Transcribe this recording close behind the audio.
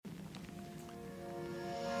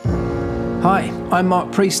Hi, I'm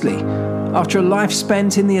Mark Priestley. After a life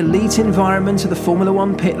spent in the elite environment of the Formula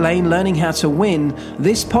One pit lane learning how to win,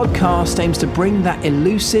 this podcast aims to bring that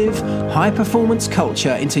elusive, high-performance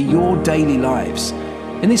culture into your daily lives.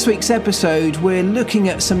 In this week's episode, we're looking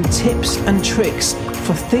at some tips and tricks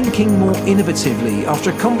for thinking more innovatively after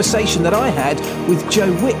a conversation that I had with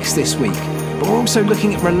Joe Wicks this week. But we're also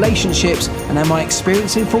looking at relationships and how my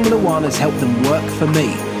experience in Formula One has helped them work for me.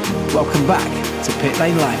 Welcome back to Pit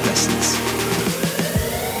Lane Life Lessons.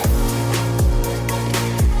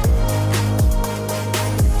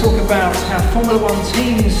 Talk about how Formula One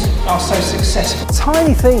teams are so successful.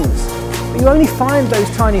 Tiny things, but you only find those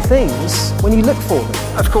tiny things when you look for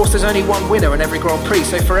them. Of course, there's only one winner in every Grand Prix,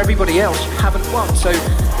 so for everybody else, you haven't won. So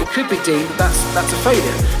it could be deemed that's a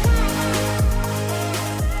failure.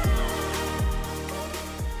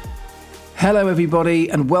 Hello everybody,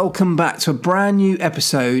 and welcome back to a brand new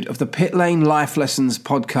episode of the Pit Lane Life Lessons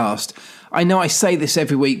podcast. I know I say this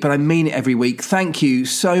every week, but I mean it every week. Thank you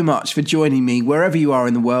so much for joining me wherever you are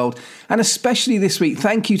in the world. And especially this week,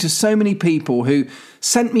 thank you to so many people who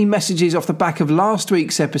sent me messages off the back of last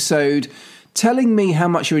week's episode, telling me how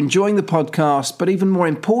much you're enjoying the podcast, but even more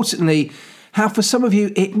importantly, how for some of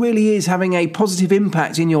you, it really is having a positive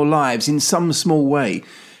impact in your lives in some small way,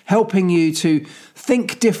 helping you to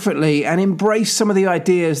think differently and embrace some of the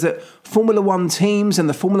ideas that Formula One teams and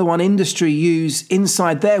the Formula One industry use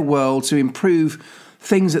inside their world to improve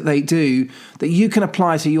things that they do that you can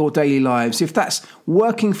apply to your daily lives. If that's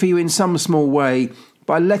working for you in some small way,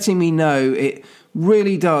 by letting me know, it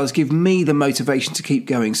really does give me the motivation to keep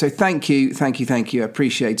going. So thank you. I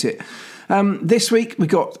appreciate it. This week, we've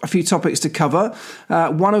got a few topics to cover.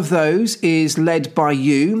 One of those is led by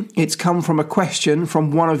you. It's come from a question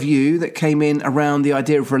from one of you that came in around the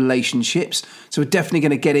idea of relationships. So we're definitely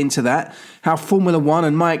going to get into that. How Formula One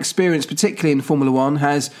and my experience, particularly in Formula One,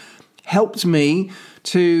 has helped me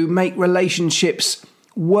to make relationships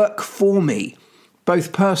work for me,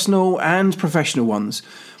 both personal and professional ones.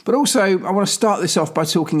 But also, I want to start this off by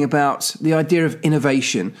talking about the idea of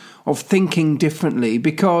innovation, of thinking differently,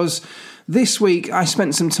 because this week, I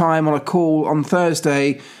spent some time on a call on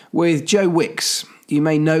Thursday with Joe Wicks. You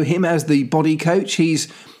may know him as the body coach. He's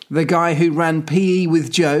the guy who ran PE with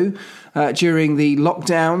Joe during the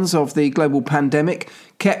lockdowns of the global pandemic,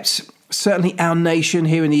 kept certainly our nation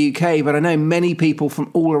here in the UK, but I know many people from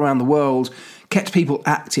all around the world, kept people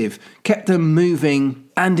active, kept them moving,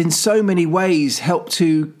 and in so many ways helped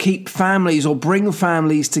to keep families or bring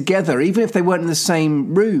families together, even if they weren't in the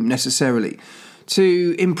same room necessarily,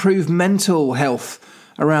 to improve mental health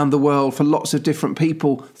around the world for lots of different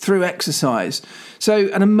people through exercise. So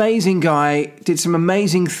an amazing guy, did some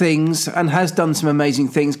amazing things and has done some amazing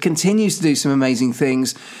things, continues to do some amazing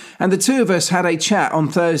things. And the two of us had a chat on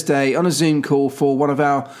Thursday on a Zoom call for one of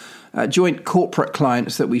our joint corporate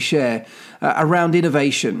clients that we share around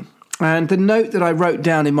innovation. And the note that I wrote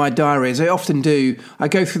down in my diary, as I often do, I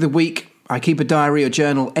go through the week, I keep a diary or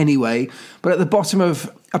journal anyway, but at the bottom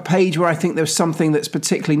of a page where I think there's something that's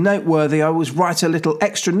particularly noteworthy, I always write a little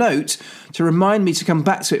extra note to remind me to come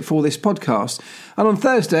back to it for this podcast. And on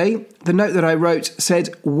Thursday, the note that I wrote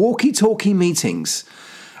said, walkie-talkie meetings.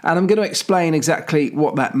 And I'm going to explain exactly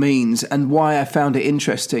what that means and why I found it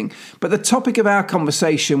interesting. But the topic of our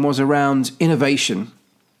conversation was around innovation,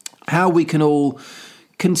 how we can all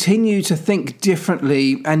continue to think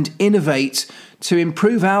differently and innovate to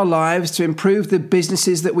improve our lives, to improve the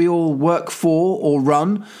businesses that we all work for or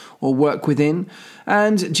run or work within,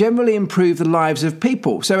 and generally improve the lives of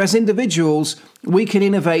people. So as individuals, we can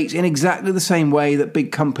innovate in exactly the same way that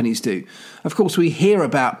big companies do. Of course, we hear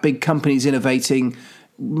about big companies innovating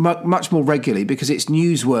much more regularly because it's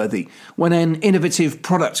newsworthy. When an innovative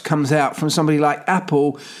product comes out from somebody like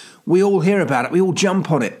Apple, we all hear about it, we all jump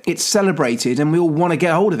on it, it's celebrated, and we all want to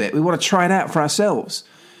get hold of it, we want to try it out for ourselves.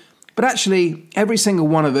 But actually, every single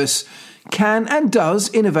one of us can and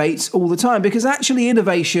does innovate all the time, because actually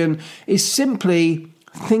innovation is simply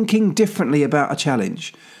thinking differently about a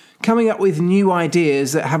challenge, coming up with new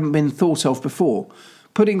ideas that haven't been thought of before,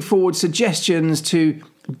 putting forward suggestions to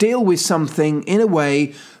deal with something in a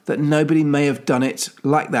way that nobody may have done it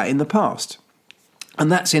like that in the past.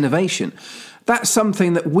 And that's innovation. That's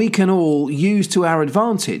something that we can all use to our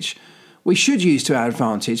advantage. We should use to our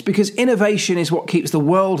advantage, because innovation is what keeps the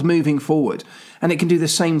world moving forward, and it can do the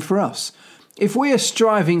same for us. If we are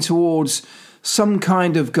striving towards some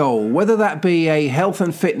kind of goal, whether that be a health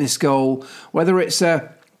and fitness goal, whether it's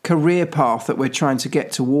a career path that we're trying to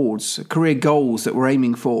get towards, career goals that we're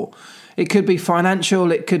aiming for, it could be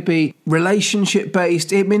financial, it could be relationship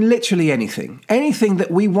based, I mean literally anything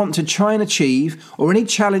that we want to try and achieve, or any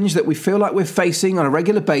challenge that we feel like we're facing on a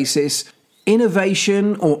regular basis,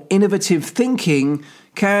 innovation or innovative thinking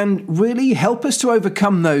can really help us to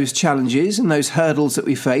overcome those challenges and those hurdles that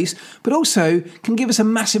we face, but also can give us a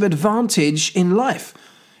massive advantage in life.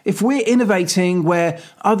 If we're innovating where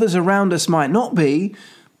others around us might not be,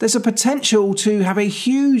 there's a potential to have a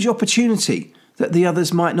huge opportunity that the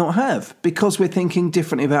others might not have because we're thinking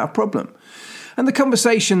differently about a problem. And the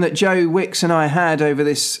conversation that Joe Wicks and I had over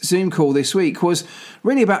this Zoom call this week was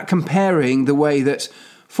really about comparing the way that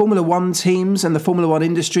Formula One teams and the Formula One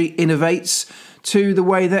industry innovates to the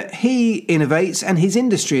way that he innovates and his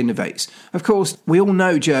industry innovates. Of course, we all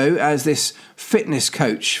know Joe as this fitness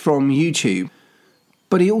coach from YouTube,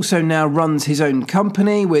 but he also now runs his own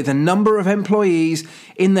company with a number of employees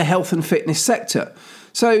in the health and fitness sector.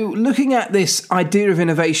 So looking at this idea of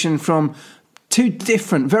innovation from two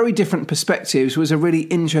very different perspectives was a really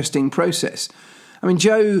interesting process. I mean,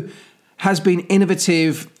 Joe has been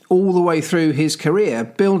innovative all the way through his career.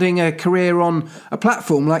 Building a career on a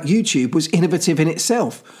platform like YouTube was innovative in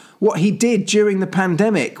itself. What he did during the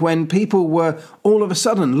pandemic when people were all of a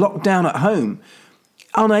sudden locked down at home,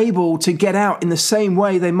 unable to get out in the same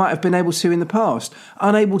way they might have been able to in the past,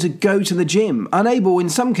 unable to go to the gym, unable in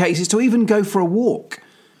some cases to even go for a walk.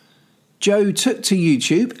 Joe took to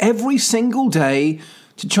YouTube every single day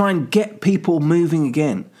to try and get people moving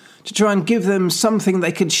again, to try and give them something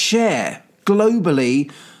they could share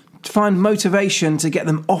globally, to find motivation to get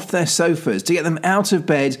them off their sofas, to get them out of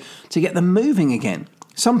bed, to get them moving again.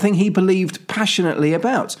 Something he believed passionately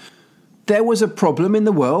about. There was a problem in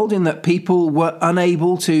the world in that people were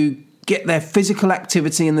unable to get their physical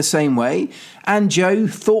activity in the same way, and Joe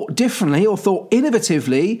thought differently or thought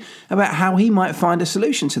innovatively about how he might find a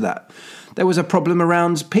solution to that. There was a problem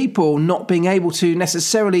around people not being able to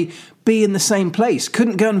necessarily be in the same place,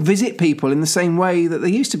 couldn't go and visit people in the same way that they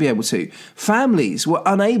used to be able to. Families were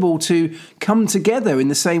unable to come together in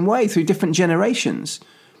the same way through different generations.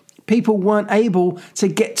 People weren't able to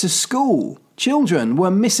get to school. Children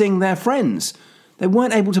were missing their friends. They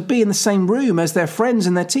weren't able to be in the same room as their friends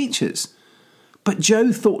and their teachers. But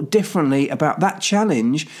Joe thought differently about that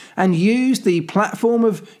challenge and used the platform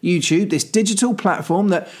of YouTube, this digital platform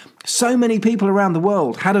that so many people around the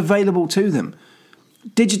world had available to them,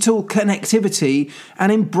 digital connectivity,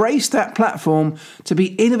 and embraced that platform to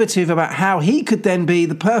be innovative about how he could then be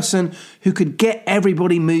the person who could get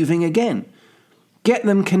everybody moving again. Get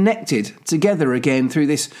them connected together again through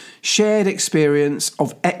this shared experience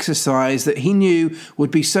of exercise that he knew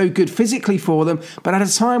would be so good physically for them, but at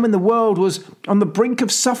a time when the world was on the brink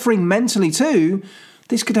of suffering mentally too,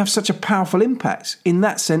 this could have such a powerful impact in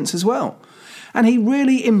that sense as well. And he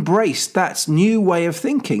really embraced that new way of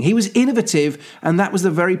thinking. He was innovative, and that was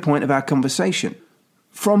the very point of our conversation.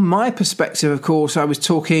 From my perspective, of course, I was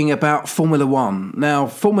talking about Formula One. Now,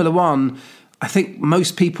 Formula One, I think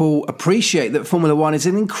most people appreciate that Formula One is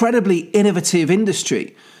an incredibly innovative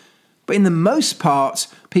industry. But in the most part,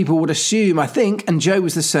 people would assume, I think, and Joe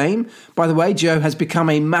was the same. By the way, Joe has become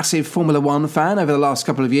a massive Formula One fan over the last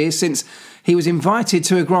couple of years since he was invited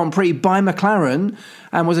to a Grand Prix by McLaren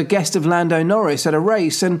and was a guest of Lando Norris at a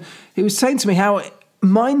race. And he was saying to me how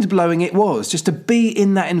mind-blowing it was just to be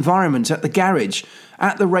in that environment at the garage,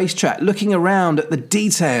 at the racetrack, looking around at the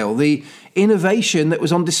detail, the innovation that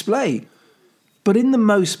was on display. But in the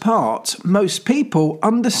most part, most people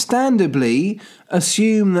understandably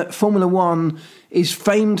assume that Formula One is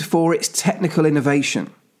famed for its technical innovation.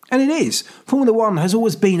 And it is. Formula One has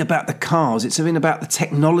always been about the cars. It's been about the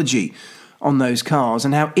technology on those cars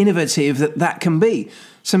and how innovative that can be.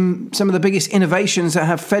 Some of the biggest innovations that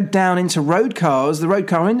have fed down into road cars, the road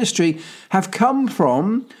car industry, have come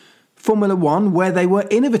from Formula One, where they were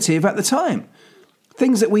innovative at the time.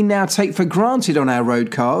 Things that we now take for granted on our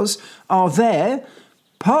road cars are there,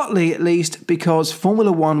 partly at least because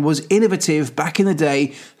Formula One was innovative back in the day,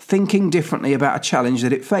 thinking differently about a challenge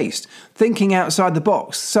that it faced, thinking outside the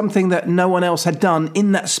box, something that no one else had done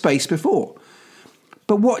in that space before.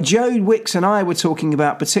 But what Joe Wicks and I were talking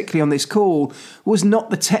about, particularly on this call, was not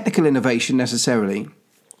the technical innovation necessarily.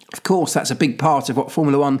 Of course, that's a big part of what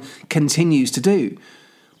Formula One continues to do.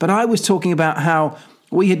 But I was talking about how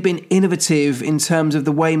we had been innovative in terms of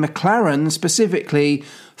the way McLaren specifically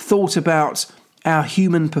thought about our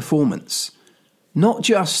human performance. Not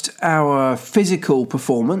just our physical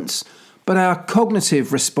performance, but our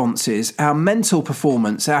cognitive responses, our mental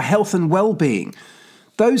performance, our health and well-being.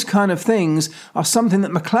 Those kind of things are something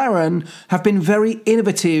that McLaren have been very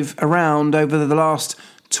innovative around over the last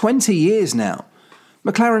 20 years now.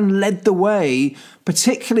 McLaren led the way,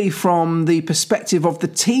 particularly from the perspective of the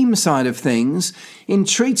team side of things, in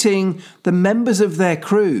treating the members of their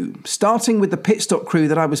crew, starting with the pit stop crew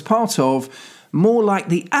that I was part of, more like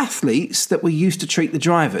the athletes that we used to treat the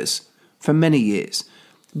drivers for many years.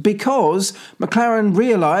 Because McLaren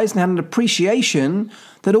realised and had an appreciation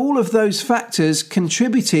that all of those factors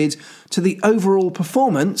contributed to the overall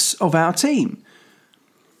performance of our team.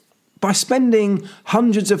 By spending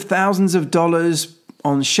hundreds of thousands of dollars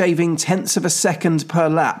on shaving tenths of a second per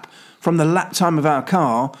lap from the lap time of our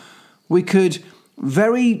car, we could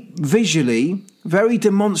very visually, very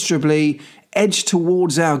demonstrably edge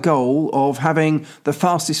towards our goal of having the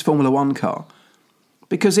fastest Formula One car.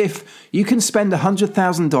 Because if you can spend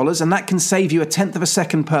 $100,000 and that can save you a tenth of a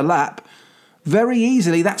second per lap, very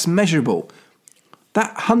easily that's measurable.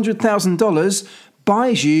 That $100,000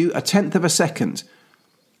 buys you a tenth of a second.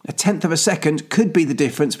 A tenth of a second could be the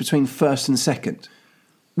difference between first and second.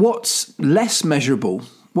 What's less measurable,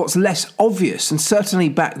 what's less obvious, and certainly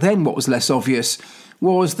back then what was less obvious,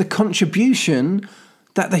 was the contribution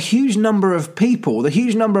that the huge number of people, the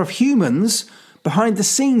huge number of humans behind the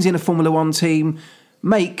scenes in a Formula One team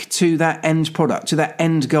make to that end product, to that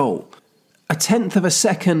end goal. A tenth of a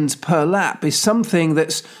second per lap is something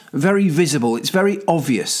that's very visible, it's very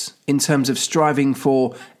obvious in terms of striving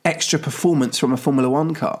for extra performance from a Formula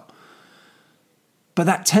One car. But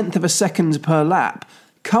that tenth of a second per lap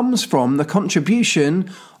comes from the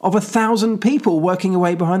contribution of 1,000 people working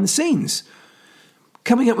away behind the scenes,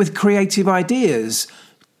 coming up with creative ideas,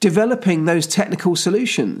 developing those technical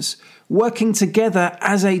solutions, working together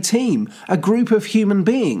as a team, a group of human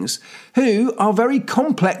beings who are very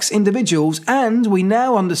complex individuals, and we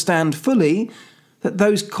now understand fully that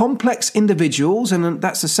those complex individuals, and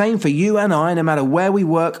that's the same for you and I, no matter where we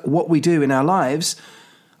work, what we do in our lives,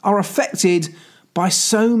 are affected by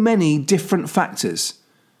so many different factors,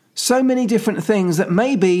 so many different things that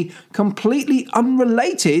may be completely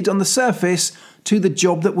unrelated on the surface to the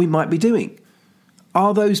job that we might be doing.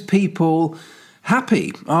 Are those people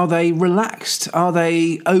happy? Are they relaxed? Are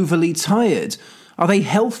they overly tired? Are they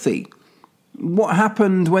healthy? What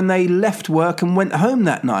happened when they left work and went home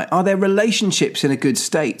that night? Are their relationships in a good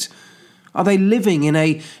state? Are they living in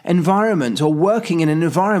an environment or working in an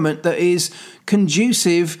environment that is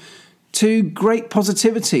conducive to great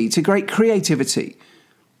positivity, to great creativity?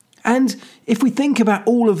 And if we think about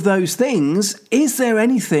all of those things, is there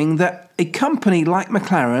anything that a company like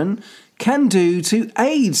McLaren can do to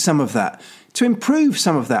aid some of that, to improve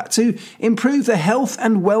some of that, to improve the health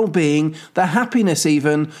and well-being, the happiness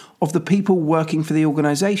even of the people working for the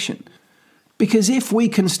organisation? Because if we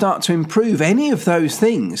can start to improve any of those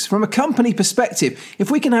things from a company perspective,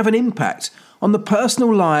 if we can have an impact on the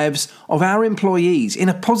personal lives of our employees in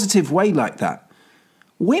a positive way like that,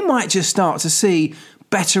 we might just start to see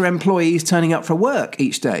better employees turning up for work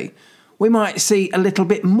each day. We might see a little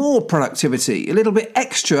bit more productivity, a little bit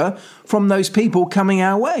extra from those people coming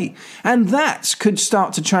our way. And that could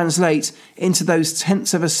start to translate into those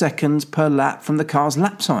tenths of a second per lap from the car's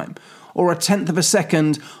lap time, or a tenth of a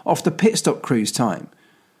second off the pit stop crew's time.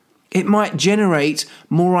 It might generate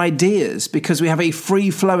more ideas because we have a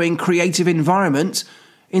free-flowing creative environment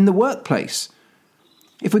in the workplace.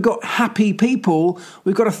 If we've got happy people,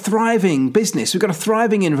 we've got a thriving business, we've got a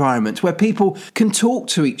thriving environment where people can talk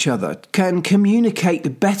to each other, can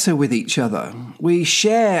communicate better with each other. We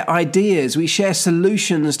share ideas, we share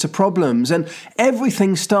solutions to problems, and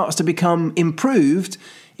everything starts to become improved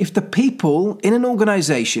if the people in an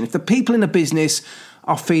organisation, if the people in a business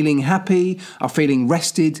are feeling happy, are feeling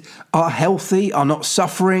rested, are healthy, are not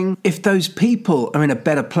suffering. If those people are in a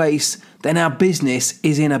better place, then our business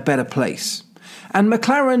is in a better place. And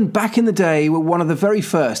McLaren back in the day were one of the very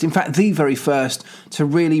first, in fact the very first, to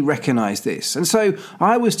really recognise this. And so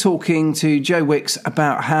I was talking to Joe Wicks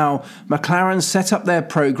about how McLaren set up their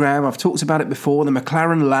programme, I've talked about it before, the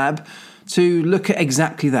McLaren Lab, to look at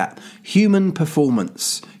exactly that, human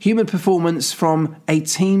performance from a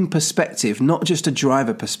team perspective, not just a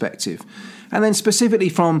driver perspective. And then specifically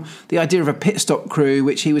from the idea of a pit stop crew,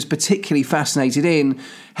 which he was particularly fascinated in,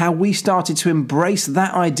 how we started to embrace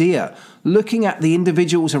that idea, looking at the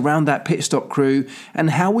individuals around that pit stop crew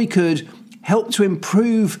and how we could help to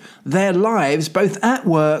improve their lives, both at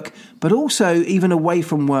work, but also even away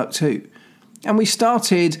from work too. And we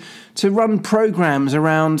started to run programs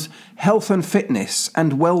around health and fitness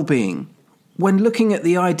and well-being. When looking at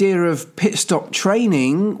the idea of pit stop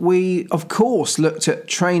training, we, of course, looked at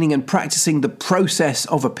training and practicing the process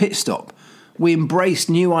of a pit stop. We embraced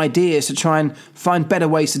new ideas to try and find better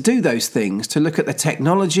ways to do those things, to look at the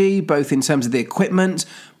technology, both in terms of the equipment,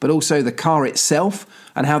 but also the car itself,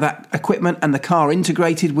 and how that equipment and the car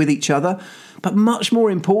integrated with each other. But much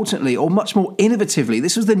more importantly, or much more innovatively,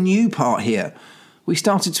 this was the new part here, We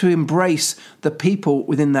started to embrace the people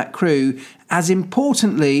within that crew as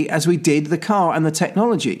importantly as we did the car and the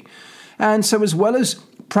technology. And so as well as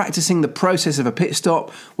practicing the process of a pit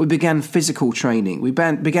stop, we began physical training. We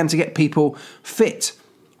began to get people fit.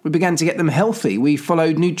 We began to get them healthy. We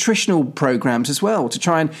followed nutritional programs as well to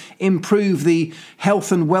try and improve the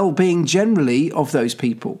health and well-being generally of those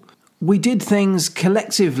people. We did things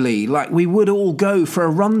collectively, like we would all go for a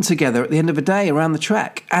run together at the end of a day around the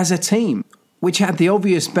track as a team, which had the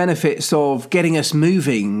obvious benefits of getting us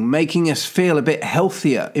moving, making us feel a bit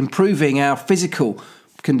healthier, improving our physical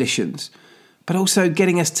conditions, but also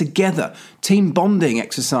getting us together, team bonding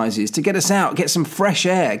exercises to get us out, get some fresh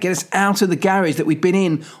air, get us out of the garage that we'd been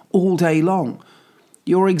in all day long.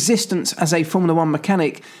 Your existence as a Formula One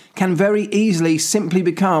mechanic can very easily simply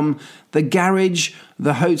become the garage,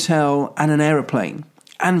 the hotel, and an aeroplane,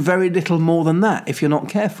 and very little more than that if you're not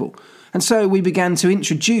careful. And so we began to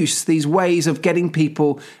introduce these ways of getting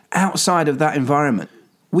people outside of that environment.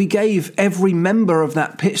 We gave every member of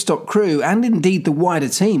that pit stop crew, and indeed the wider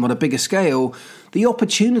team on a bigger scale, the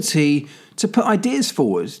opportunity to put ideas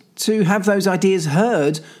forward, to have those ideas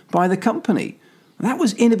heard by the company. That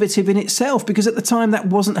was innovative in itself because at the time that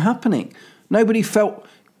wasn't happening. Nobody felt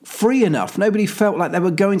free enough. Nobody felt like they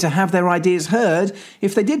were going to have their ideas heard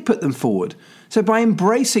if they did put them forward. So by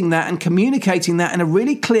embracing that and communicating that in a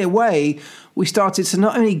really clear way, we started to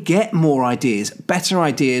not only get more ideas, better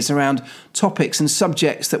ideas around topics and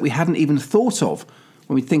subjects that we hadn't even thought of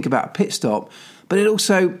when we think about a pit stop, but it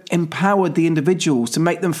also empowered the individuals to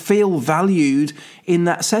make them feel valued in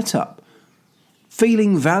that setup.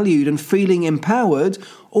 Feeling valued and feeling empowered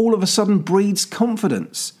all of a sudden breeds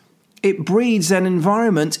confidence. It breeds an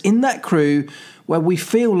environment in that crew where we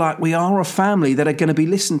feel like we are a family that are going to be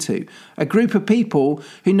listened to. A group of people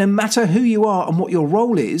who, no matter who you are and what your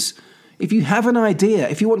role is, if you have an idea,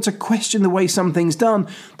 if you want to question the way something's done,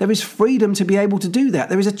 there is freedom to be able to do that.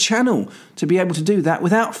 There is a channel to be able to do that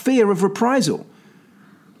without fear of reprisal.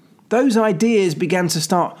 Those ideas began to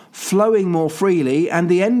start flowing more freely, and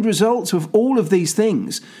the end result of all of these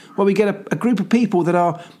things, where we get a group of people that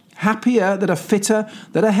are happier, that are fitter,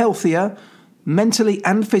 that are healthier, mentally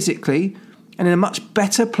and physically, and in a much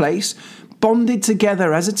better place, bonded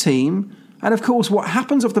together as a team. And of course, what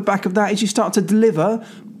happens off the back of that is you start to deliver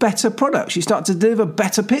better products. You start to deliver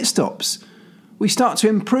better pit stops. We start to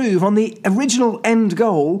improve on the original end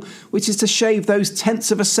goal, which is to shave those tenths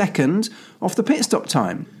of a second off the pit stop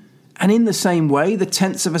time. And in the same way, the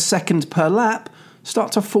tenths of a second per lap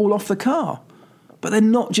start to fall off the car. But they're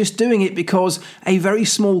not just doing it because a very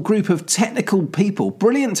small group of technical people,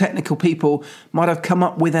 brilliant technical people, might have come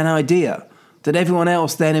up with an idea that everyone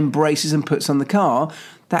else then embraces and puts on the car.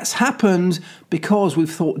 That's happened because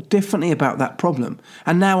we've thought differently about that problem.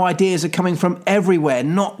 And now ideas are coming from everywhere,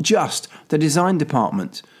 not just the design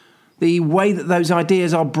department. The way that those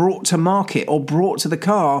ideas are brought to market or brought to the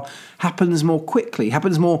car happens more quickly,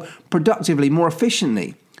 happens more productively, more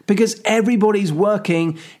efficiently, because everybody's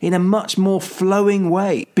working in a much more flowing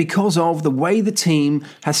way because of the way the team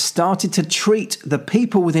has started to treat the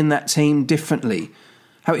people within that team differently.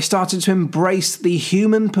 How it started to embrace the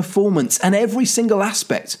human performance and every single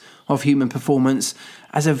aspect of human performance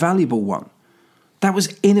as a valuable one. That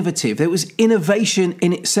was innovative. It was innovation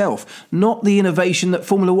in itself, not the innovation that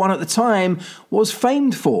Formula One at the time was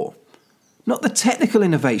famed for. Not the technical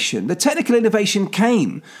innovation. The technical innovation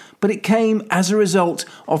came, but it came as a result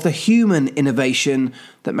of the human innovation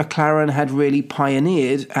that McLaren had really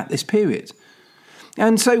pioneered at this period.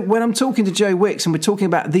 And so when I'm talking to Joe Wicks and we're talking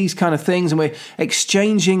about these kind of things and we're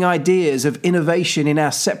exchanging ideas of innovation in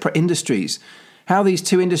our separate industries, how these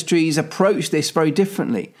two industries approach this very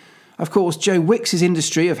differently. Of course, Joe Wicks'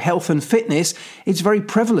 industry of health and fitness is very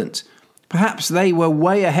prevalent. Perhaps they were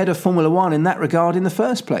way ahead of Formula One in that regard in the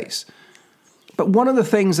first place. But one of the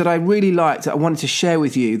things that I really liked that I wanted to share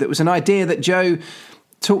with you, that was an idea that Joe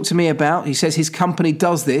talked to me about. He says his company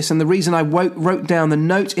does this, and the reason I wrote down the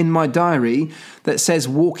note in my diary that says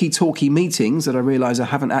walkie-talkie meetings, that I realise I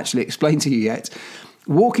haven't actually explained to you yet.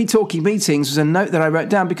 Walkie-talkie meetings was a note that I wrote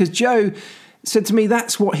down because Joe said to me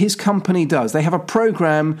that's what his company does. They have a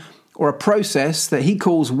program or a process that he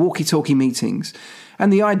calls walkie-talkie meetings.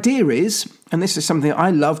 And the idea is, and this is something I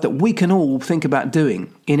love that we can all think about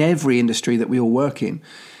doing in every industry that we all work in,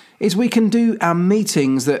 is we can do our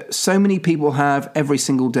meetings that so many people have every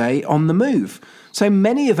single day on the move. So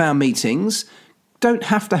many of our meetings don't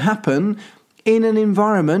have to happen in an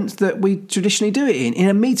environment that we traditionally do it in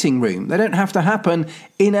a meeting room. They don't have to happen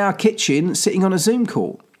in our kitchen sitting on a Zoom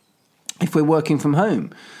call if we're working from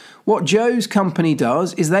home. What Joe's company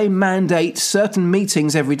does is they mandate certain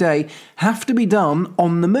meetings every day have to be done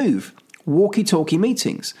on the move, walkie-talkie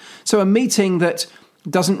meetings. So a meeting that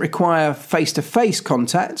doesn't require face-to-face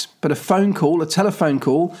contact, but a phone call, a telephone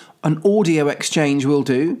call, an audio exchange will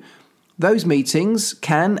do. Those meetings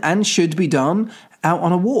can and should be done out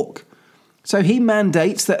on a walk. So he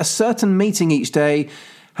mandates that a certain meeting each day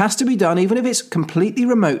has to be done, even if it's completely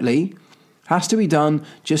remotely, has to be done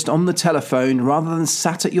just on the telephone rather than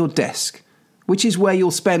sat at your desk, which is where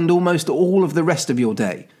you'll spend almost all of the rest of your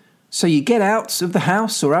day. So you get out of the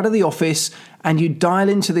house or out of the office and you dial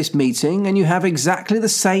into this meeting and you have exactly the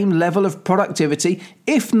same level of productivity,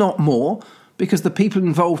 if not more, because the people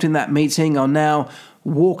involved in that meeting are now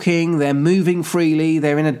walking, they're moving freely,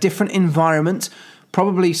 they're in a different environment,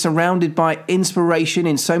 probably surrounded by inspiration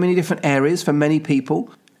in so many different areas for many people.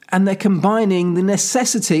 And they're combining the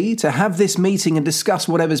necessity to have this meeting and discuss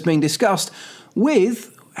whatever's being discussed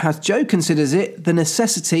with, as Joe considers it, the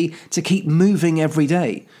necessity to keep moving every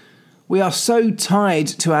day. We are so tied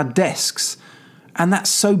to our desks, and that's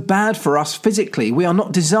so bad for us physically. We are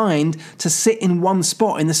not designed to sit in one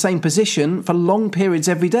spot in the same position for long periods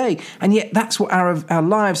every day. And yet that's what our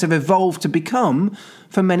lives have evolved to become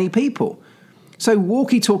for many people. So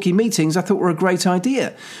walkie-talkie meetings I thought were a great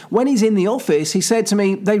idea. When he's in the office, he said to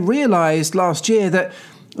me, they realised last year that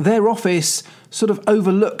their office sort of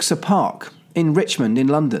overlooks a park in Richmond in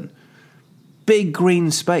London. Big green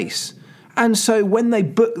space. And so when they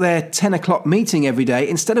book their 10 o'clock meeting every day,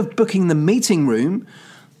 instead of booking the meeting room,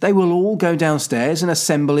 they will all go downstairs and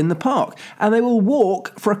assemble in the park. And they will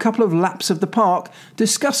walk for a couple of laps of the park,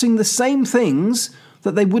 discussing the same things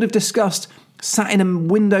that they would have discussed sat in a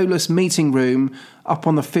windowless meeting room up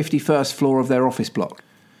on the 51st floor of their office block.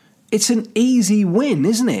 It's an easy win,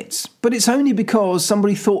 isn't it? But it's only because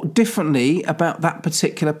somebody thought differently about that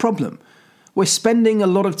particular problem. We're spending a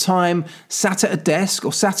lot of time sat at a desk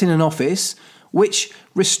or sat in an office, which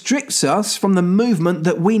restricts us from the movement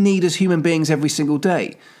that we need as human beings every single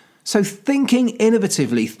day. So thinking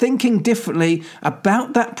innovatively, thinking differently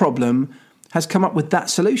about that problem has come up with that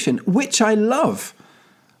solution, which I love.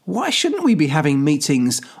 Why shouldn't we be having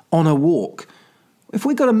meetings on a walk? If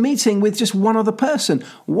we've got a meeting with just one other person,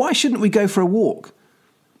 why shouldn't we go for a walk?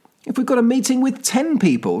 If we've got a meeting with 10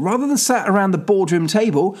 people, rather than sat around the boardroom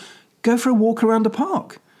table, go for a walk around a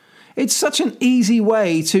park. It's such an easy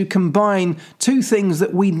way to combine two things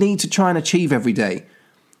that we need to try and achieve every day.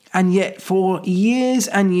 And yet for years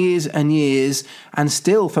and years and years, and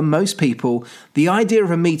still for most people, the idea of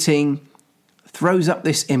a meeting throws up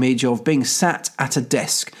this image of being sat at a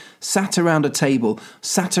desk, sat around a table,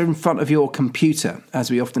 sat in front of your computer, as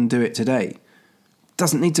we often do it today.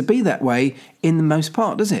 Doesn't need to be that way in the most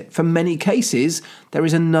part, does it? For many cases, there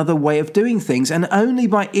is another way of doing things, and only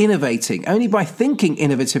by innovating, only by thinking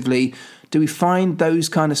innovatively, do we find those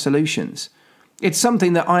kind of solutions. It's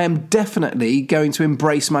something that I am definitely going to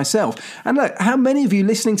embrace myself. And look, how many of you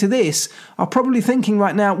listening to this are probably thinking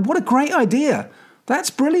right now, what a great idea. That's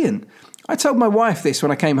brilliant. I told my wife this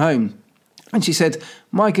when I came home, and she said,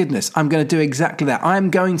 my goodness, I'm going to do exactly that. I'm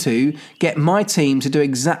going to get my team to do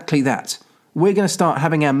exactly that. We're going to start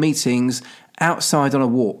having our meetings outside on a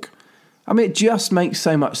walk. I mean, it just makes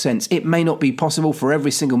so much sense. It may not be possible for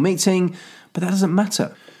every single meeting, but that doesn't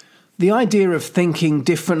matter. The idea of thinking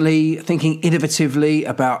differently, thinking innovatively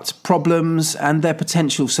about problems and their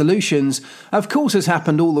potential solutions, of course, has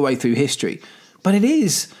happened all the way through history. But it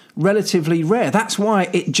is relatively rare. That's why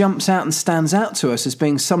it jumps out and stands out to us as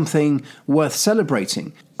being something worth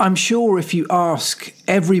celebrating. I'm sure if you ask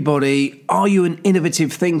everybody, are you an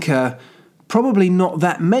innovative thinker? Probably not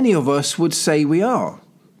that many of us would say we are.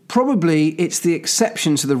 Probably it's the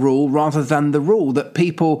exception to the rule rather than the rule that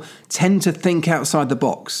people tend to think outside the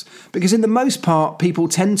box. Because in the most part, people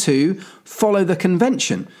tend to follow the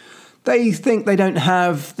convention. They think they don't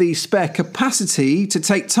have the spare capacity to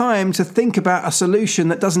take time to think about a solution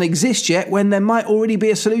that doesn't exist yet when there might already be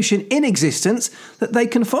a solution in existence that they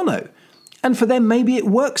can follow. And for them, maybe it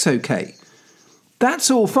works okay.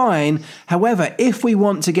 That's all fine. However, if we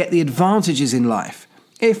want to get the advantages in life,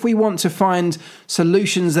 if we want to find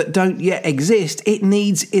solutions that don't yet exist, it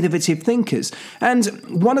needs innovative thinkers. And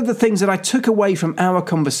one of the things that I took away from our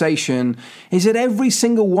conversation is that every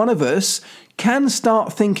single one of us can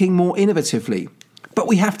start thinking more innovatively, but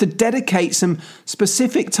we have to dedicate some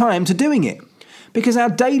specific time to doing it. Because our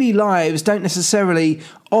daily lives don't necessarily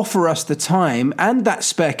offer us the time and that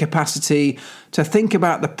spare capacity to think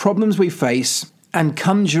about the problems we face and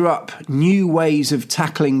conjure up new ways of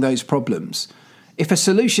tackling those problems. If a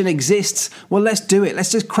solution exists, well, let's do it.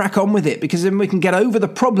 Let's just crack on with it, because then we can get over the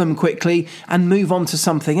problem quickly and move on to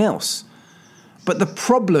something else. But the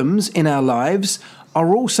problems in our lives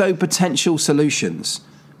are also potential solutions,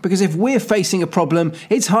 Because if we're facing a problem,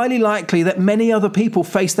 it's highly likely that many other people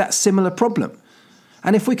face that similar problem.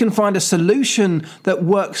 And if we can find a solution that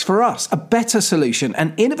works for us, a better solution,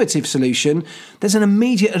 an innovative solution, there's an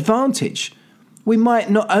immediate advantage. We might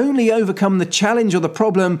not only overcome the challenge or the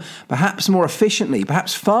problem perhaps more efficiently,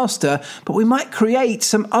 perhaps faster, but we might create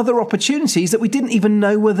some other opportunities that we didn't even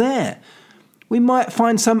know were there. We might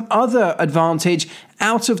find some other advantage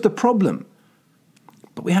out of the problem.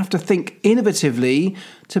 But we have to think innovatively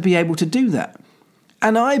to be able to do that.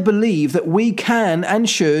 And I believe that we can and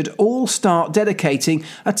should all start dedicating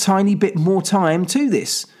a tiny bit more time to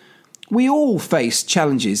this. We all face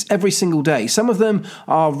challenges every single day. Some of them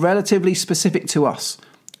are relatively specific to us,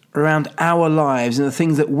 around our lives and the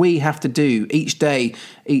things that we have to do each day,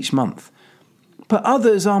 each month. But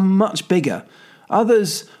others are much bigger.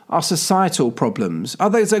 Others are societal problems.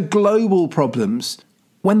 Others are global problems.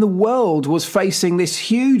 When the world was facing this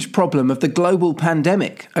huge problem of the global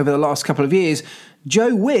pandemic over the last couple of years,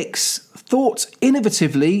 Joe Wicks thought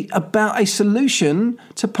innovatively about a solution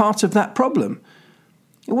to part of that problem.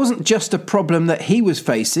 It wasn't just a problem that he was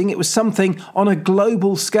facing, it was something on a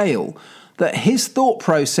global scale that his thought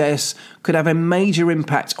process could have a major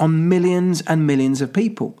impact on millions and millions of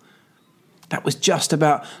people. That was just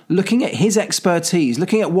about looking at his expertise,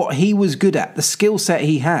 looking at what he was good at, the skill set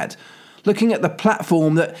he had, looking at the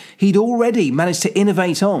platform that he'd already managed to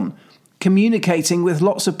innovate on, communicating with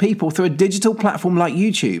lots of people through a digital platform like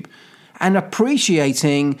YouTube, and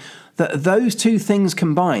appreciating that those two things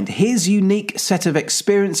combined, his unique set of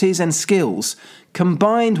experiences and skills,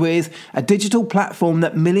 combined with a digital platform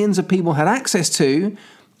that millions of people had access to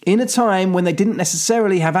in a time when they didn't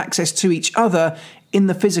necessarily have access to each other in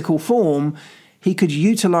the physical form, he could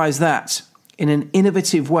utilize that in an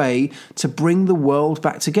innovative way to bring the world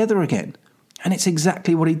back together again. And it's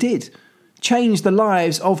exactly what he did. Changed the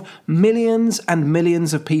lives of millions and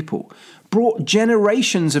millions of people, brought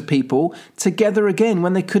generations of people together again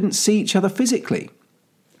when they couldn't see each other physically.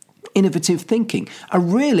 Innovative thinking, a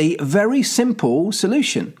really very simple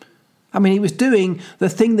solution. I mean, he was doing the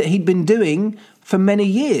thing that he'd been doing for many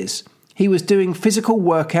years. He was doing physical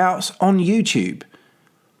workouts on YouTube,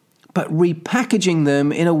 but repackaging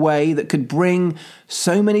them in a way that could bring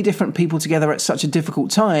so many different people together at such a difficult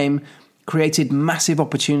time created massive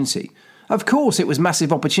opportunity. Of course, it was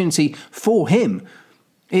massive opportunity for him.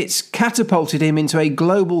 It's catapulted him into a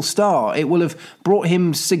global star. It will have brought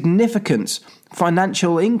him significant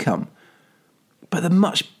financial income. But the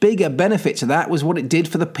much bigger benefit to that was what it did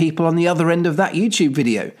for the people on the other end of that YouTube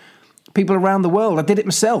video. People around the world. I did it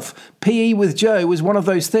myself. PE with Joe was one of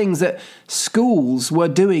those things that schools were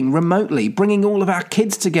doing remotely, bringing all of our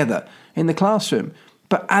kids together in the classroom.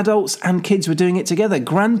 But adults and kids were doing it together.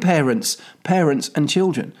 Grandparents, parents and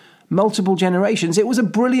children. Multiple generations. It was a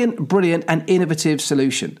brilliant and innovative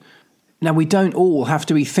solution. Now, we don't all have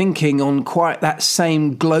to be thinking on quite that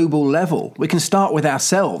same global level. We can start with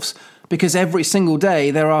ourselves, because every single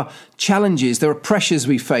day there are challenges, there are pressures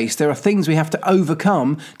we face, there are things we have to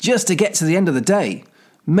overcome just to get to the end of the day.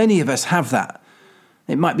 Many of us have that.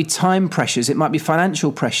 It might be time pressures, it might be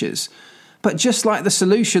financial pressures. But just like the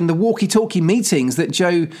solution, the walkie-talkie meetings that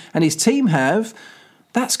Joe and his team have,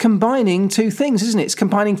 that's combining two things, isn't it? It's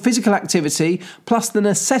combining physical activity plus the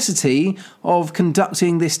necessity of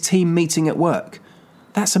conducting this team meeting at work.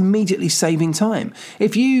 That's immediately saving time.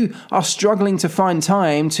 If you are struggling to find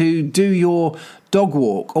time to do your dog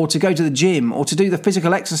walk or to go to the gym or to do the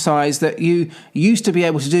physical exercise that you used to be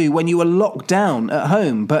able to do when you were locked down at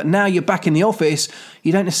home, but now you're back in the office,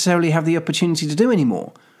 you don't necessarily have the opportunity to do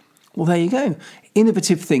anymore. Well, there you go.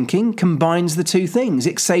 Innovative thinking combines the two things.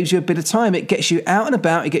 It saves you a bit of time. It gets you out and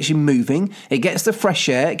about. It gets you moving. It gets the fresh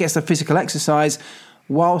air. It gets the physical exercise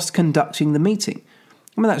whilst conducting the meeting.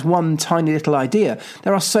 I mean, that's one tiny little idea.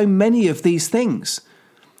 There are so many of these things.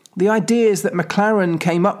 The ideas that McLaren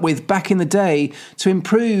came up with back in the day to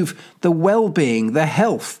improve the well-being, the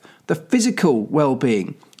health, the physical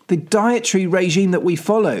well-being, the dietary regime that we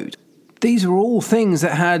followed. These are all things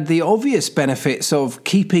that had the obvious benefits of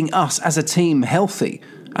keeping us as a team healthy,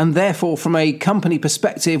 and therefore from a company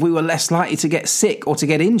perspective we were less likely to get sick or to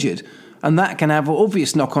get injured, and that can have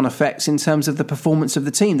obvious knock-on effects in terms of the performance of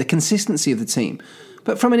the team, the consistency of the team.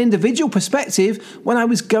 But from an individual perspective, when I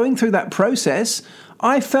was going through that process,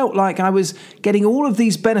 I felt like I was getting all of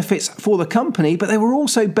these benefits for the company, but they were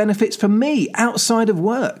also benefits for me outside of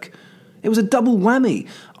work. It was a double whammy.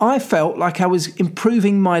 I felt like I was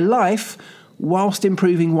improving my life whilst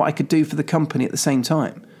improving what I could do for the company at the same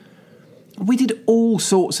time. We did all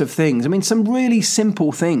sorts of things. I mean, some really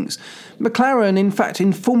simple things. McLaren, in fact,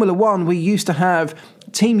 in Formula One, we used to have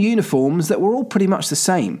team uniforms that were all pretty much the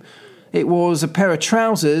same. It was a pair of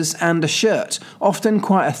trousers and a shirt, often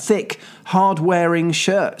quite a thick, hard-wearing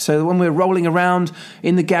shirt. So when we're rolling around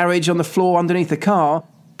in the garage on the floor underneath the car,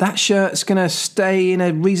 that shirt's going to stay in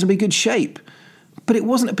a reasonably good shape. But it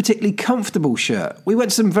wasn't a particularly comfortable shirt. We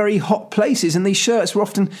went to some very hot places and these shirts were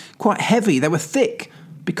often quite heavy. They were thick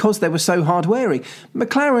because they were so hard-wearing.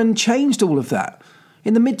 McLaren changed all of that.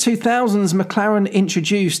 In the mid-2000s, McLaren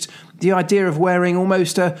introduced the idea of wearing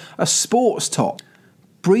almost a sports top.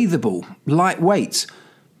 Breathable, lightweight,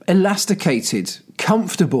 elasticated,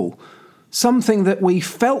 comfortable. Something that we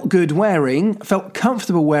felt good wearing, felt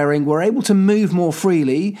comfortable wearing, were able to move more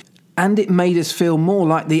freely, and it made us feel more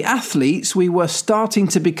like the athletes we were starting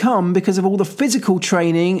to become because of all the physical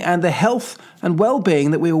training and the health and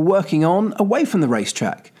well-being that we were working on away from the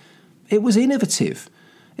racetrack. It was innovative.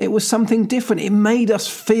 It was something different. It made us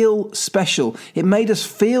feel special. It made us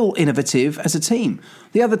feel innovative as a team.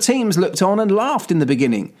 The other teams looked on and laughed in the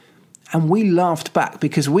beginning. And we laughed back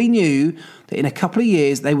because we knew that in a couple of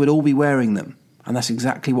years they would all be wearing them. And that's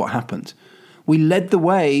exactly what happened. We led the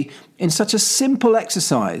way in such a simple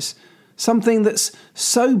exercise, something that's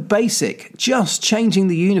so basic, just changing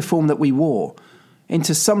the uniform that we wore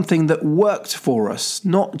into something that worked for us,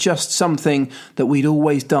 not just something that we'd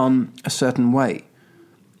always done a certain way.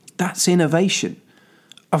 That's innovation.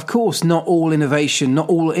 Of course, not all innovation, not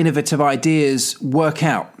all innovative ideas work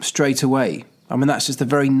out straight away. I mean, that's just the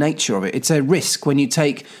very nature of it. It's a risk when you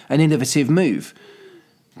take an innovative move.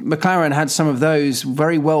 McLaren had some of those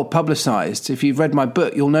very well publicised. If you've read my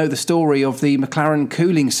book, you'll know the story of the McLaren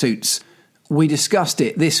cooling suits. We discussed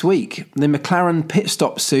it this week. The McLaren pit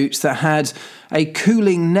stop suits that had a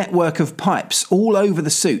cooling network of pipes all over the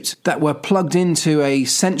suit that were plugged into a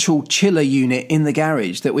central chiller unit in the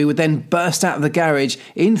garage that we would then burst out of the garage,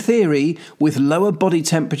 in theory, with lower body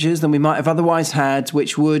temperatures than we might have otherwise had,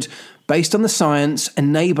 which would, based on the science,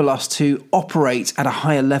 enable us to operate at a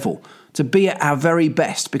higher level, to be at our very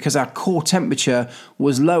best because our core temperature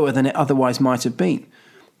was lower than it otherwise might have been.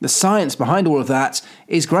 The science behind all of that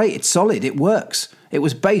is great, it's solid, it works. It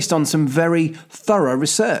was based on some very thorough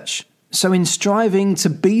research. So in striving to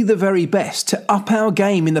be the very best, to up our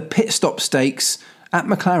game in the pit stop stakes at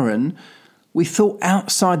McLaren, we thought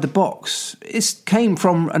outside the box. This came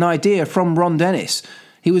from an idea from Ron Dennis.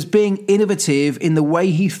 He was being innovative in the way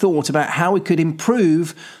he thought about how we could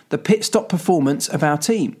improve the pit stop performance of our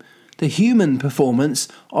team, the human performance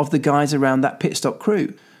of the guys around that pit stop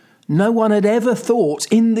crew. No one had ever thought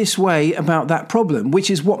in this way about that problem, which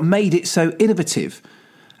is what made it so innovative.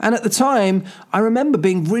 And at the time, I remember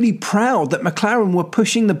being really proud that McLaren were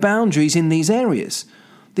pushing the boundaries in these areas.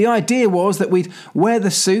 The idea was that we'd wear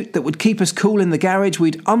the suit that would keep us cool in the garage,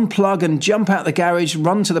 we'd unplug and jump out the garage,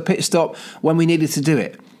 run to the pit stop when we needed to do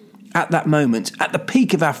it. At that moment, at the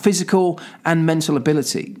peak of our physical and mental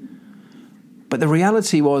ability. But the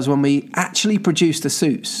reality was when we actually produced the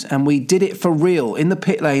suits and we did it for real in the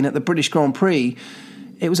pit lane at the British Grand Prix,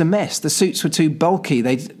 it was a mess. The suits were too bulky.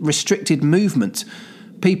 They restricted movement.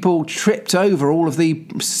 People tripped over all of the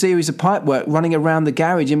series of pipework running around the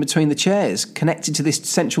garage in between the chairs, connected to this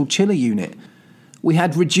central chiller unit. We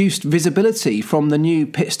had reduced visibility from the new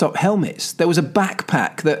pit stop helmets. There was a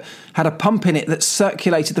backpack that had a pump in it that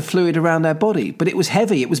circulated the fluid around our body, but it was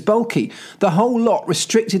heavy, it was bulky. The whole lot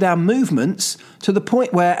restricted our movements to the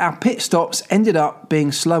point where our pit stops ended up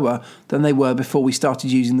being slower than they were before we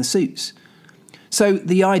started using the suits. So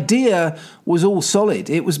the idea was all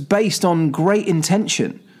solid. It was based on great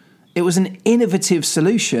intention. It was an innovative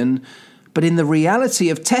solution, but in the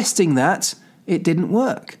reality of testing that, it didn't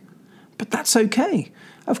work. But that's okay.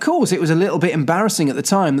 Of course, it was a little bit embarrassing at the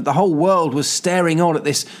time that the whole world was staring on at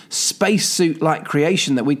this spacesuit-like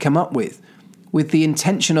creation that we'd come up with the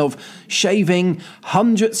intention of shaving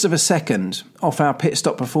hundredths of a second off our pit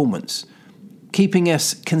stop performance, keeping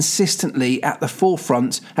us consistently at the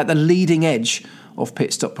forefront, at the leading edge of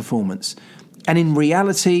pit stop performance. And in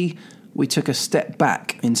reality, we took a step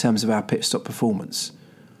back in terms of our pit stop performance.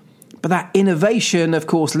 But that innovation, of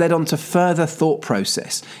course, led on to further thought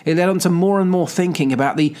process. It led on to more and more thinking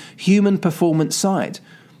about the human performance side.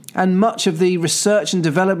 And much of the research and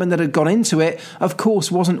development that had gone into it, of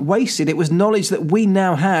course, wasn't wasted. It was knowledge that we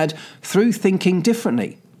now had through thinking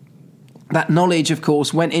differently. That knowledge, of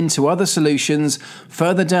course, went into other solutions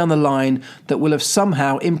further down the line that will have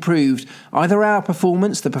somehow improved either our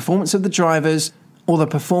performance, the performance of the drivers, or the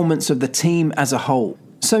performance of the team as a whole.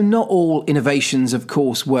 So not all innovations, of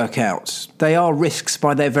course, work out. They are risks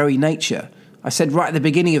by their very nature. I said right at the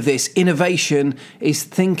beginning of this, innovation is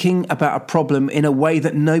thinking about a problem in a way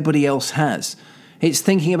that nobody else has. It's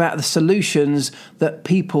thinking about the solutions that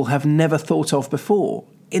people have never thought of before.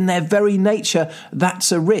 In their very nature,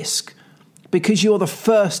 that's a risk. because you're the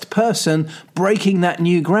first person breaking that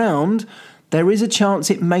new ground, there is a chance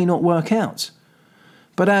it may not work out.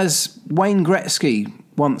 But as Wayne Gretzky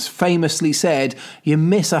once famously said, you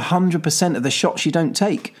miss 100% of the shots you don't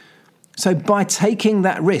take. So by taking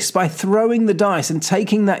that risk, by throwing the dice and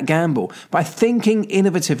taking that gamble, by thinking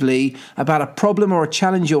innovatively about a problem or a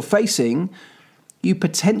challenge you're facing, you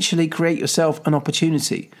potentially create yourself an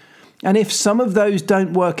opportunity. And if some of those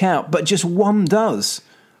don't work out, but just one does,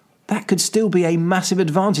 that could still be a massive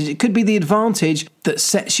advantage. It could be the advantage that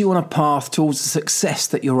sets you on a path towards the success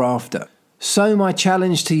that you're after. So my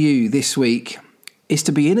challenge to you this week is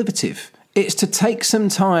to be innovative. It's to take some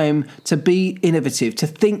time to be innovative, to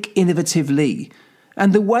think innovatively.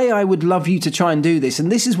 And the way I would love you to try and do this, and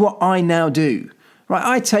this is what I now do, right?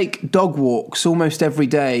 I take dog walks almost every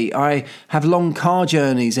day. I have long car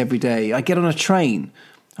journeys every day. I get on a train.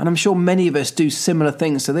 And I'm sure many of us do similar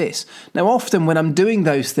things to this. Now, often when I'm doing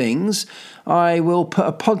those things, I will put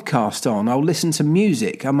a podcast on. I'll listen to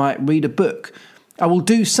music. I might read a book. I will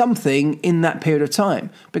do something in that period of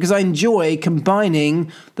time because I enjoy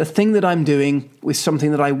combining the thing that I'm doing with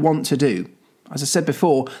something that I want to do. As I said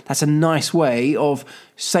before, that's a nice way of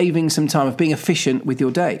saving some time, of being efficient with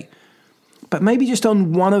your day. But maybe just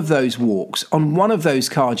on one of those walks, on one of those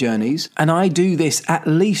car journeys, and I do this at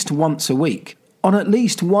least once a week, on at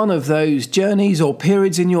least one of those journeys or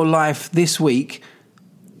periods in your life this week,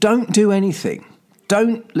 don't do anything.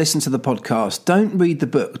 Don't listen to the podcast. Don't read the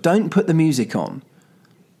book. Don't put the music on.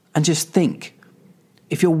 And just think.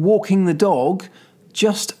 If you're walking the dog,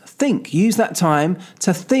 just think. Use that time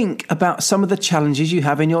to think about some of the challenges you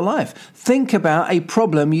have in your life. Think about a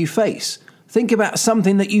problem you face. Think about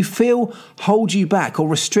something that you feel holds you back or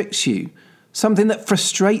restricts you. Something that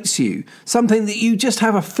frustrates you. Something that you just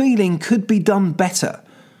have a feeling could be done better.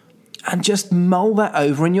 And just mull that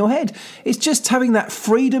over in your head. It's just having that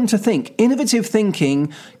freedom to think. Innovative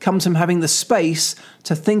thinking comes from having the space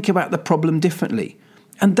to think about the problem differently.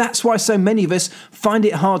 And that's why so many of us find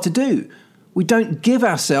it hard to do. We don't give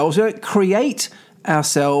ourselves, we don't create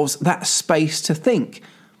ourselves that space to think.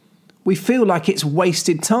 We feel like it's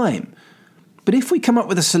wasted time. But if we come up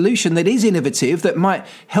with a solution that is innovative, that might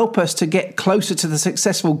help us to get closer to the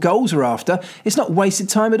successful goals we're after, it's not wasted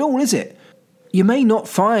time at all, is it? You may not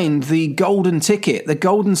find the golden ticket, the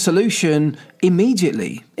golden solution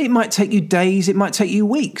immediately. It might take you days, it might take you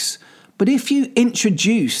weeks. But if you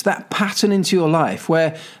introduce that pattern into your life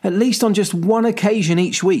where at least on just one occasion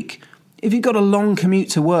each week, if you've got a long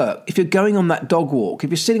commute to work, if you're going on that dog walk,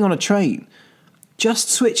 if you're sitting on a train,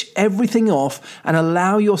 just switch everything off and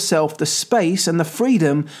allow yourself the space and the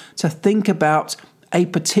freedom to think about a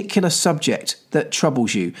particular subject that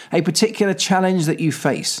troubles you, a particular challenge that you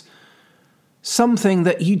face. Something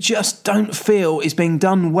that you just don't feel is being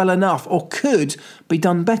done well enough or could be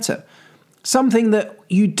done better. Something that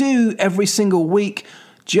you do every single week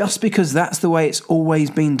just because that's the way it's always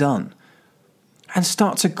been done. And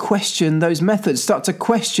start to question those methods. Start to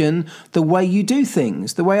question the way you do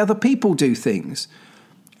things, the way other people do things.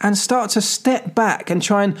 And start to step back and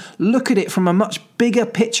try and look at it from a much bigger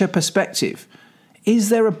picture perspective. Is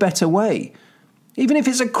there a better way? Even if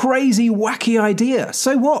it's a crazy, wacky idea,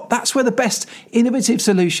 so what? That's where the best innovative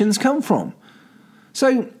solutions come from.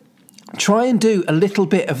 So try and do a little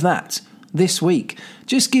bit of that this week.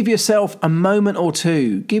 Just give yourself a moment or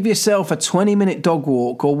two. Give yourself a 20-minute dog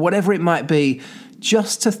walk or whatever it might be,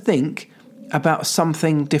 just to think about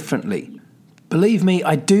something differently. Believe me,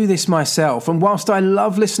 I do this myself. And whilst I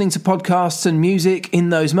love listening to podcasts and music in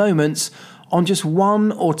those moments, on just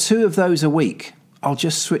one or two of those a week, I'll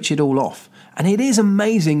just switch it all off. And it is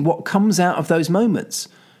amazing what comes out of those moments.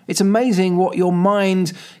 It's amazing what your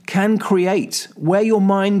mind can create, where your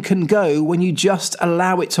mind can go when you just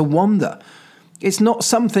allow it to wander. It's not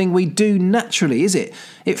something we do naturally, is it?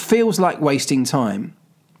 It feels like wasting time,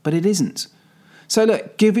 but it isn't. So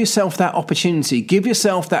look, give yourself that opportunity, give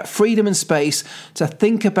yourself that freedom and space to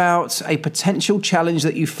think about a potential challenge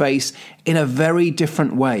that you face in a very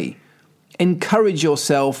different way. Encourage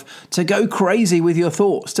yourself to go crazy with your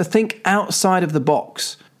thoughts, to think outside of the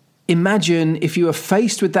box. Imagine if you were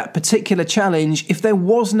faced with that particular challenge, if there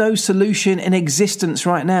was no solution in existence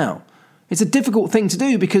right now. It's a difficult thing to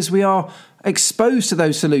do because we are exposed to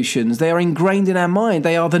those solutions. They are ingrained in our mind.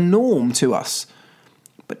 They are the norm to us.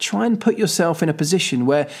 But try and put yourself in a position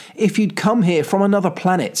where if you'd come here from another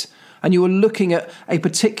planet and you were looking at a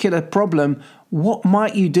particular problem, what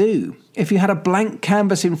might you do? If you had a blank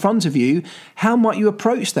canvas in front of you, how might you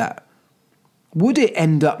approach that? Would it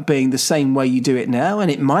end up being the same way you do it now? And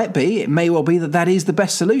it might be. It may well be that that is the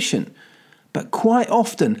best solution. But quite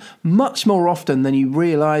often, much more often than you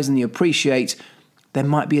realise and you appreciate, there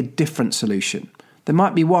might be a different solution. There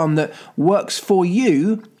might be one that works for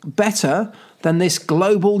you better than this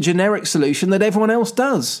global generic solution that everyone else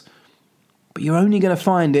does. But you're only going to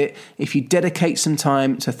find it if you dedicate some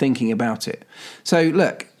time to thinking about it. So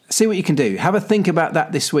look, see what you can do. Have a think about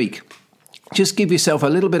that this week. Just give yourself a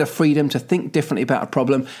little bit of freedom to think differently about a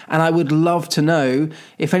problem, and I would love to know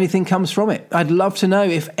if anything comes from it. I'd love to know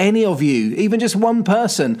if any of you, even just one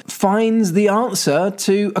person, finds the answer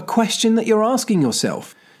to a question that you're asking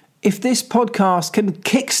yourself. If this podcast can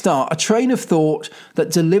kickstart a train of thought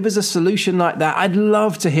that delivers a solution like that, I'd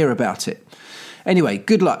love to hear about it. Anyway,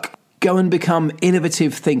 good luck. Go and become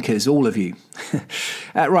innovative thinkers, all of you.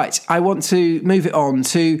 Right, I want to move it on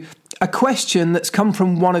to a question that's come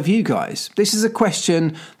from one of you guys. This is a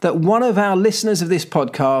question that one of our listeners of this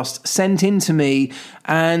podcast sent in to me,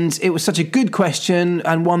 and it was such a good question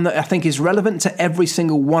and one that I think is relevant to every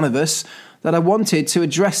single one of us that I wanted to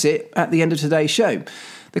address it at the end of today's show.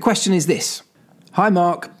 The question is this. Hi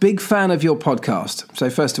Mark, big fan of your podcast. So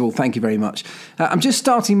first of all, thank you very much. I'm just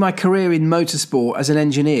starting my career in motorsport as an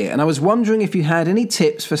engineer, and I was wondering if you had any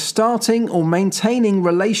tips for starting or maintaining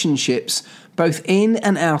relationships both in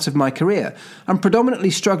and out of my career. I'm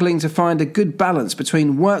predominantly struggling to find a good balance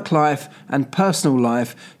between work life and personal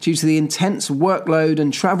life due to the intense workload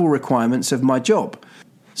and travel requirements of my job.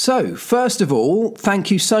 So, first of all, thank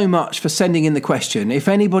you so much for sending in the question. If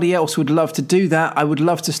anybody else would love to do that, I would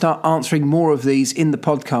love to start answering more of these in the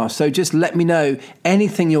podcast. So just let me know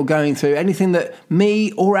anything you're going through, anything that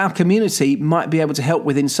me or our community might be able to help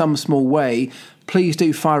with in some small way. Please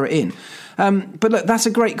do fire it in. But look, that's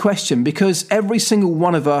a great question, because every single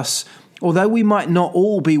one of us, although we might not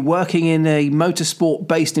all be working in a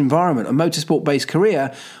motorsport-based environment, a motorsport-based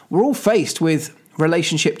career, we're all faced with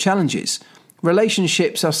relationship challenges.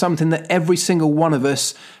 Relationships are something that every single one of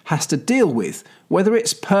us has to deal with. Whether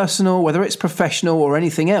it's personal, whether it's professional or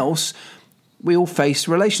anything else, we all face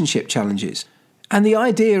relationship challenges. And the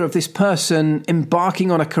idea of this person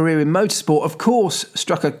embarking on a career in motorsport, of course,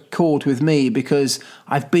 struck a chord with me because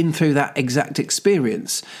I've been through that exact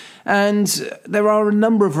experience. And there are a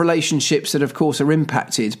number of relationships that, of course, are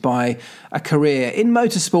impacted by a career in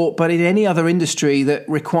motorsport, but in any other industry that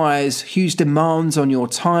requires huge demands on your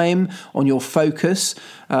time, on your focus,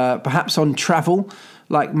 perhaps on travel,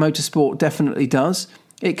 like motorsport definitely does.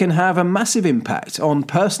 It can have a massive impact on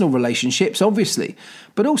personal relationships, obviously,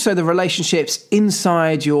 but also the relationships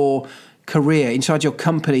inside your career, inside your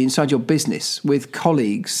company, inside your business, with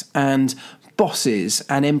colleagues and bosses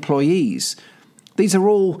and employees. These are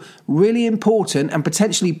all really important and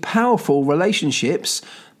potentially powerful relationships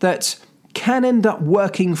that can end up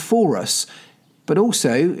working for us, but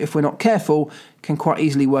also, if we're not careful, can quite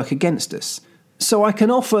easily work against us. So I can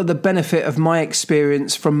offer the benefit of my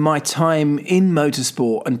experience from my time in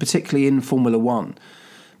motorsport, and particularly in Formula One.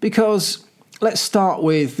 Because let's start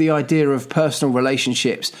with the idea of personal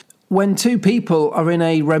relationships. When two people are in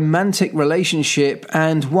a romantic relationship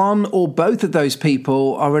and one or both of those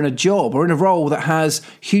people are in a job or in a role that has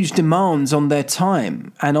huge demands on their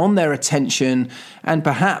time and on their attention, and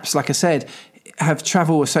perhaps, like I said, have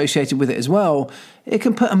travel associated with it as well, it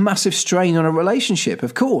can put a massive strain on a relationship,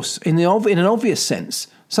 of course, in an obvious sense.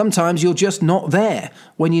 Sometimes you're just not there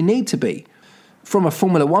when you need to be. From a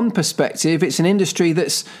Formula One perspective, it's an industry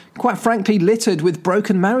that's, quite frankly, littered with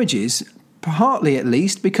broken marriages, partly at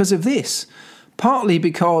least because of this. Partly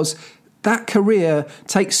because that career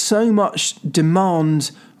takes so much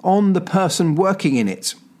demand on the person working in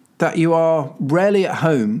it that you are rarely at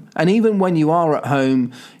home, and even when you are at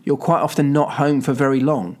home, you're quite often not home for very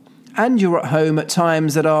long. And you're at home at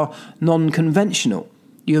times that are non-conventional.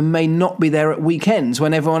 You may not be there at weekends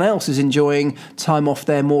when everyone else is enjoying time off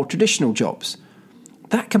their more traditional jobs.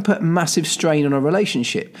 That can put massive strain on a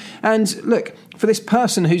relationship. And look, for this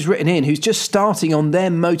person who's written in, who's just starting on their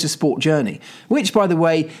motorsport journey, which, by the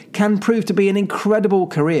way, can prove to be an incredible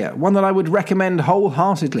career, one that I would recommend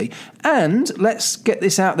wholeheartedly. And let's get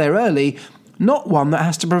this out there early, not one that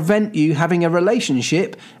has to prevent you having a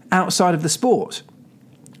relationship outside of the sport.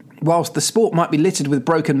 Whilst the sport might be littered with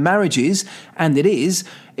broken marriages, and it is,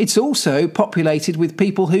 it's also populated with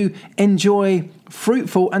people who enjoy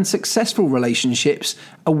fruitful and successful relationships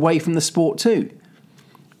away from the sport too.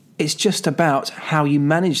 It's just about how you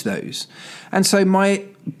manage those. And so my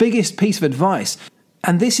biggest piece of advice,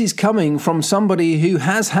 and this is coming from somebody who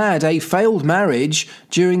has had a failed marriage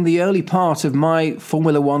during the early part of my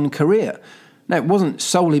Formula One career. Now, it wasn't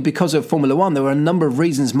solely because of Formula One. There were a number of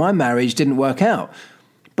reasons my marriage didn't work out.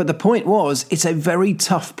 But the point was, it's a very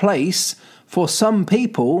tough place for some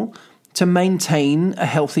people to maintain a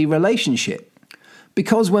healthy relationship.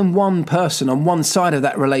 Because when one person on one side of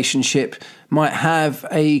that relationship might have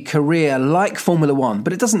a career like Formula One,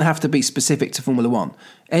 but it doesn't have to be specific to Formula One.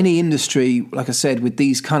 Any industry, like I said, with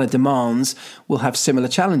these kind of demands will have similar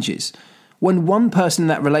challenges. When one person in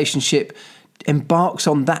that relationship embarks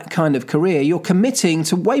on that kind of career, you're committing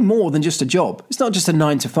to way more than just a job. It's not just a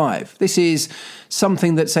 9 to 5. This is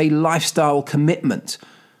something that's a lifestyle commitment.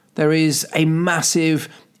 There is a massive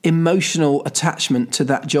emotional attachment to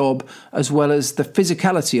that job, as well as the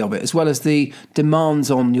physicality of it, as well as the demands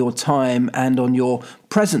on your time and on your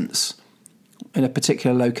presence in a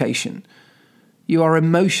particular location. You are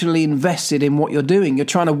emotionally invested in what you're doing. You're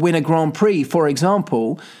trying to win a Grand Prix, for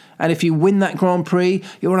example, and if you win that Grand Prix,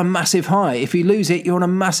 you're on a massive high. If you lose it, you're on a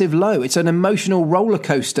massive low. It's an emotional roller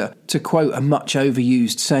coaster, to quote a much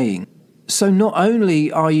overused saying. So not only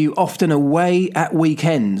are you often away at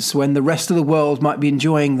weekends when the rest of the world might be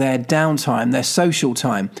enjoying their downtime, their social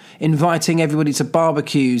time, inviting everybody to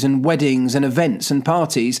barbecues and weddings and events and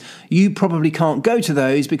parties, you probably can't go to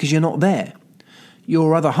those because you're not there.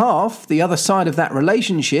 Your other half, the other side of that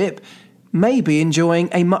relationship, may be enjoying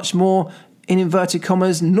a much more, in inverted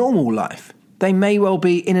commas, normal life. They may well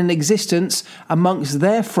be in an existence amongst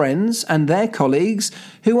their friends and their colleagues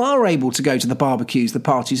who are able to go to the barbecues, the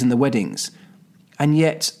parties and the weddings. And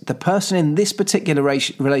yet the person in this particular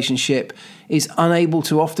relationship is unable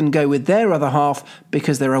to often go with their other half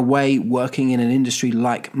because they're away working in an industry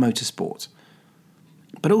like motorsport.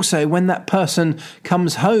 But also when that person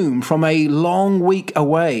comes home from a long week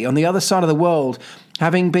away on the other side of the world,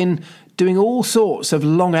 having been doing all sorts of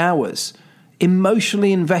long hours,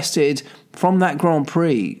 emotionally invested from that Grand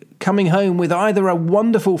Prix, coming home with either a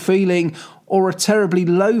wonderful feeling or a terribly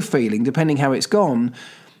low feeling, depending how it's gone,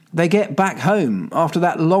 they get back home after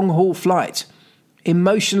that long-haul flight,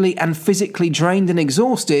 emotionally and physically drained and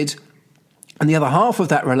exhausted, and the other half of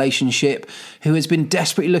that relationship, who has been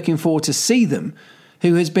desperately looking forward to see them,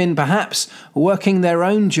 who has been perhaps working their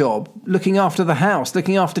own job, looking after the house,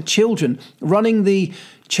 looking after children, running the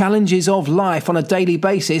challenges of life on a daily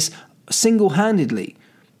basis single-handedly.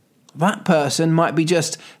 That person might be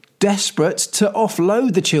just desperate to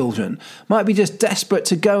offload the children, might be just desperate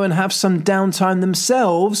to go and have some downtime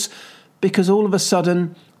themselves because all of a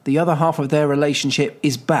sudden the other half of their relationship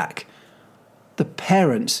is back. The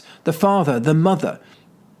parents, the father, the mother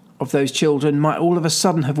of those children might all of a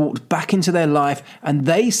sudden have walked back into their life, and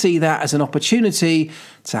they see that as an opportunity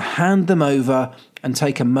to hand them over and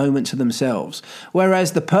take a moment to themselves.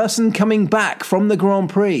 Whereas the person coming back from the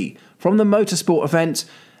Grand Prix, from the motorsport event,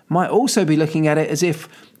 might also be looking at it as if,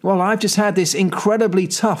 well, I've just had this incredibly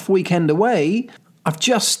tough weekend away. I've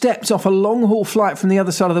just stepped off a long-haul flight from the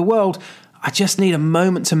other side of the world. I just need a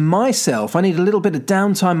moment to myself. I need a little bit of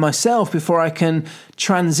downtime myself before I can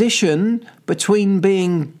transition between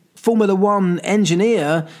being Formula One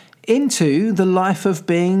engineer into the life of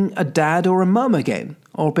being a dad or a mum again,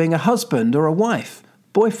 or being a husband or a wife,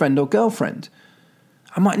 boyfriend or girlfriend.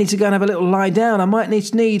 I might need to go and have a little lie down. I might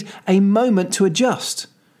need a moment to adjust.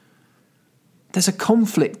 There's a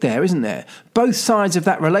conflict there, isn't there? Both sides of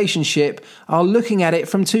that relationship are looking at it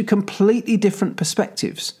from two completely different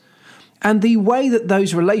perspectives. And the way that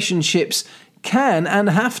those relationships can and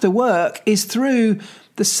have to work is through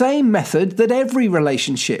the same method that every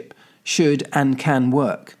relationship should and can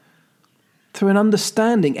work. Through an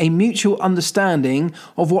understanding, a mutual understanding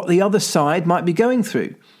of what the other side might be going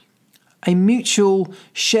through. A mutual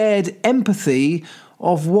shared empathy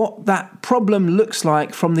of what that problem looks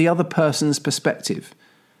like from the other person's perspective.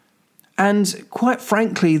 And quite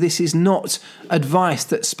frankly, this is not advice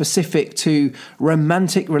that's specific to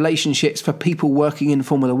romantic relationships for people working in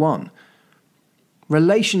Formula One.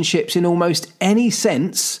 Relationships in almost any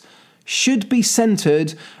sense should be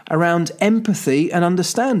centered around empathy and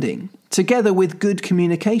understanding, together with good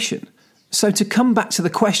communication. So to come back to the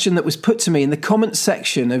question that was put to me in the comments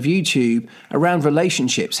section of YouTube around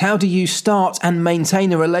relationships, how do you start and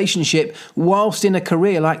maintain a relationship whilst in a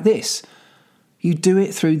career like this? You do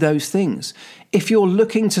it through those things. If you're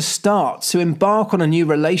looking to embark on a new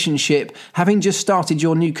relationship, having just started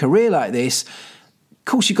your new career like this, of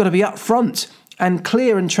course you've got to be upfront and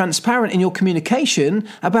clear and transparent in your communication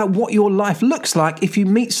about what your life looks like if you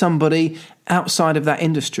meet somebody outside of that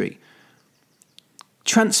industry.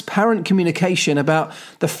 Transparent communication about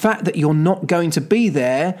the fact that you're not going to be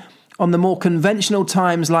there on the more conventional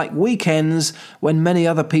times like weekends when many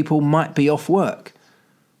other people might be off work.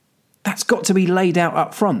 That's got to be laid out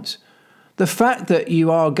up front. The fact that you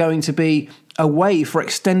are going to be away for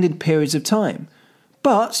extended periods of time,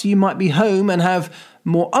 but you might be home and have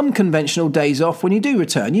more unconventional days off when you do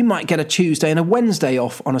return. You might get a Tuesday and a Wednesday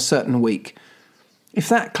off on a certain week. If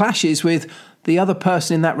that clashes with the other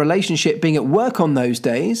person in that relationship being at work on those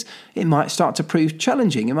days, it might start to prove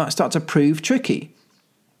challenging. It might start to prove tricky.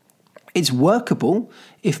 It's workable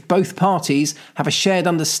if both parties have a shared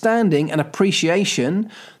understanding and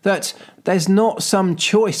appreciation that there's not some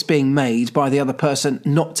choice being made by the other person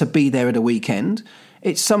not to be there at a weekend.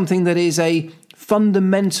 It's something that is a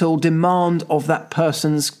fundamental demand of that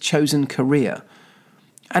person's chosen career.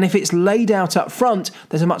 And if it's laid out up front,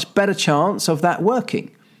 there's a much better chance of that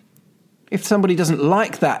working. If somebody doesn't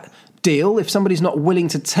like that deal, if somebody's not willing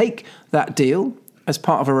to take that deal as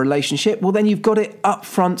part of a relationship, well, then you've got it up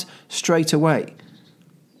front straight away.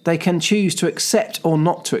 They can choose to accept or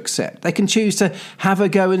not to accept. They can choose to have a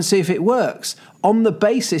go and see if it works on the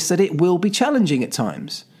basis that it will be challenging at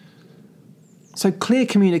times. So clear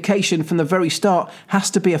communication from the very start has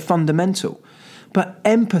to be a fundamental. But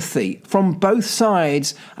empathy from both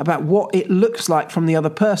sides about what it looks like from the other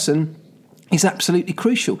person is absolutely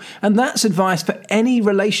crucial. And that's advice for any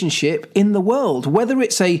relationship in the world, whether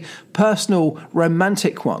it's a personal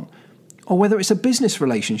romantic one or whether it's a business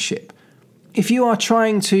relationship. If you are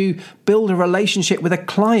trying to build a relationship with a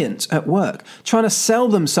client at work, trying to sell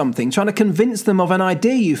them something, trying to convince them of an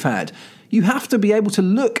idea you've had, you have to be able to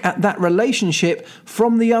look at that relationship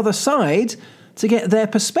from the other side to get their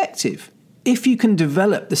perspective. If you can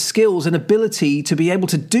develop the skills and ability to be able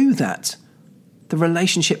to do that, the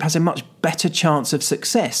relationship has a much better chance of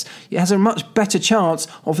success. It has a much better chance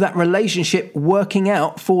of that relationship working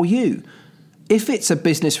out for you. If it's a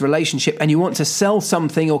business relationship and you want to sell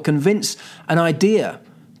something or convince an idea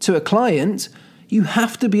to a client, you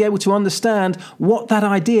have to be able to understand what that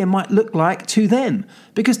idea might look like to them.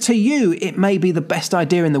 Because to you, it may be the best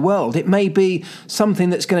idea in the world. It may be something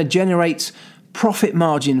that's going to generate profit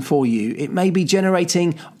margin for you. It may be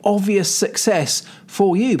generating obvious success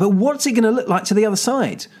for you. But what's it going to look like to the other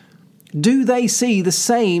side? Do they see the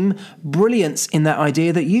same brilliance in that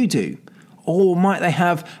idea that you do? Or might they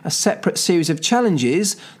have a separate series of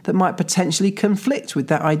challenges that might potentially conflict with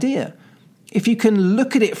that idea? If you can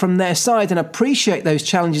look at it from their side and appreciate those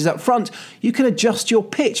challenges up front, you can adjust your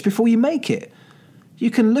pitch before you make it. You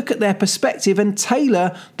can look at their perspective and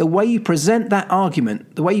tailor the way you present that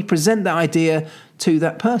argument, the way you present that idea to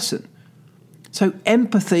that person. So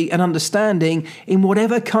empathy and understanding in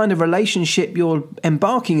whatever kind of relationship you're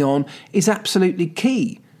embarking on is absolutely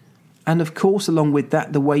key. And of course, along with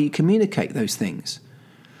that, the way you communicate those things.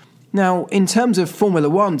 Now, in terms of Formula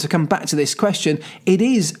One, to come back to this question, it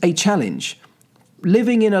is a challenge.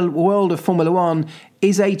 Living in a world of Formula One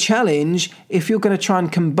is a challenge if you're going to try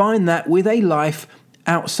and combine that with a life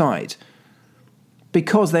outside,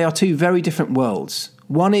 because they are two very different worlds.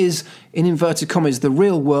 One is, in inverted commas, the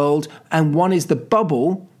real world, and one is the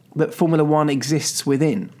bubble that Formula One exists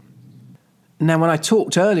within. Now, when I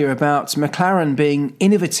talked earlier about McLaren being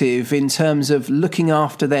innovative in terms of looking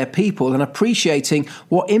after their people and appreciating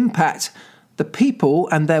what impact the people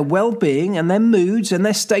and their well-being and their moods and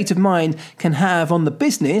their state of mind can have on the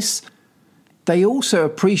business, they also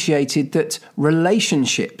appreciated that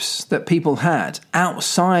relationships that people had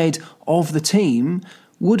outside of the team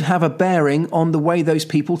would have a bearing on the way those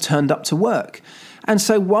people turned up to work. And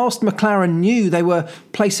so whilst McLaren knew they were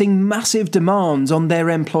placing massive demands on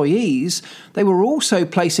their employees, they were also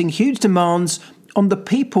placing huge demands on the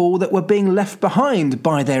people that were being left behind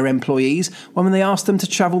by their employees when they asked them to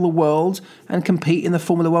travel the world and compete in the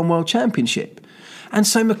Formula One World Championship. And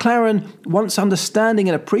so McLaren, once understanding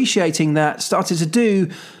and appreciating that, started to do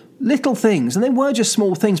little things. And they were just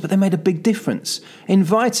small things, but they made a big difference.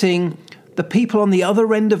 Inviting the people on the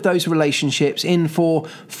other end of those relationships in for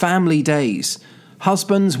family days.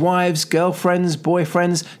 Husbands, wives, girlfriends,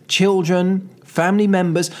 boyfriends, children, family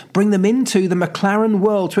members, bring them into the McLaren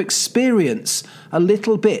world to experience a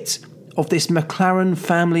little bit of this McLaren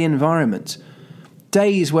family environment.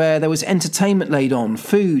 Days where there was entertainment laid on,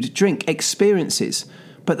 food, drink, experiences,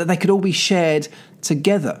 but that they could all be shared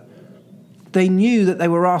together. They knew that they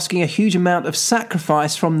were asking a huge amount of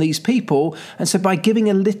sacrifice from these people, and so by giving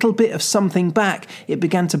a little bit of something back, it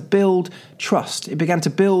began to build trust. It began to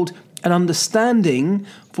build an understanding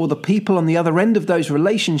for the people on the other end of those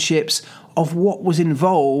relationships of what was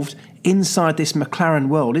involved inside this McLaren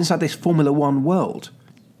world, inside this Formula One world.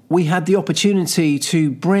 We had the opportunity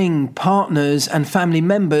to bring partners and family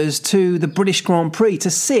members to the British Grand Prix to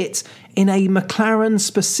sit in a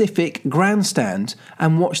McLaren-specific grandstand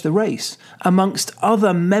and watch the race, amongst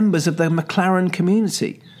other members of the McLaren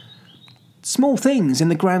community. Small things in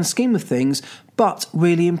the grand scheme of things, but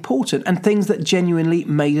really important, and things that genuinely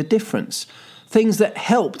made a difference. Things that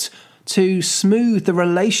helped to smooth the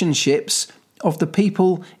relationships of the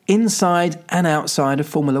people inside and outside of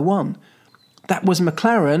Formula One. That was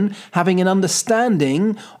McLaren having an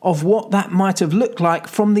understanding of what that might have looked like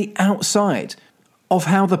from the outside, of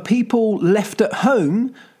how the people left at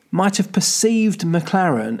home might have perceived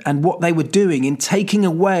McLaren and what they were doing in taking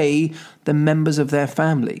away the members of their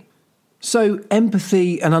family. So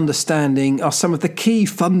empathy and understanding are some of the key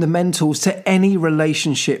fundamentals to any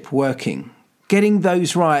relationship working. Getting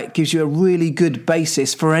those right gives you a really good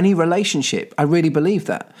basis for any relationship. I really believe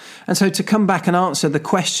that. And so to come back and answer the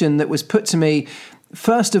question that was put to me,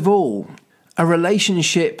 first of all, a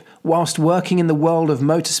relationship whilst working in the world of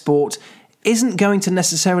motorsport isn't going to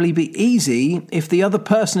necessarily be easy if the other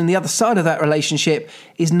person on the other side of that relationship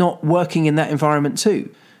is not working in that environment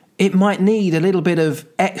too. It might need a little bit of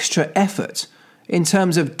extra effort in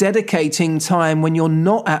terms of dedicating time when you're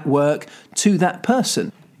not at work to that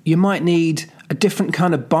person. You might need a different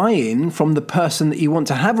kind of buy-in from the person that you want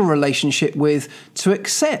to have a relationship with to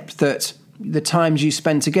accept that the times you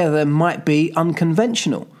spend together might be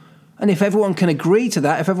unconventional. And if everyone can agree to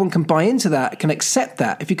that, if everyone can buy into that, can accept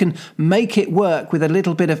that, if you can make it work with a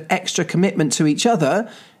little bit of extra commitment to each other,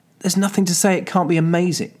 there's nothing to say it can't be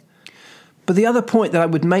amazing. But the other point that I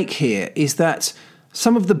would make here is that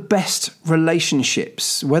some of the best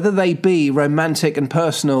relationships, whether they be romantic and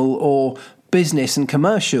personal or business and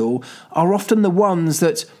commercial, are often the ones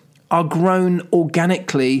that are grown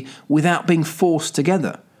organically without being forced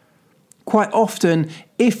together. Quite often,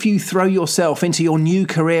 if you throw yourself into your new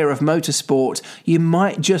career of motorsport, you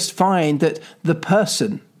might just find that the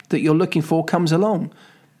person that you're looking for comes along.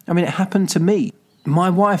 I mean, it happened to me.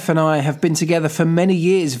 My wife and I have been together for many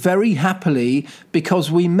years very happily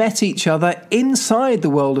because we met each other inside the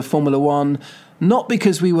world of Formula One, not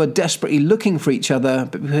because we were desperately looking for each other,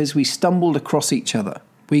 but because we stumbled across each other.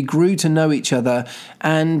 We grew to know each other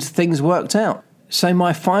and things worked out. So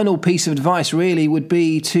my final piece of advice really would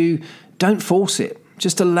be to don't force it.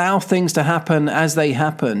 Just allow things to happen as they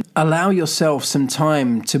happen. Allow yourself some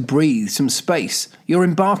time to breathe, some space. You're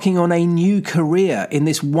embarking on a new career in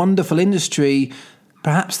this wonderful industry.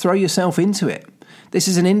 Perhaps throw yourself into it. This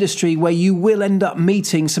is an industry where you will end up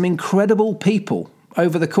meeting some incredible people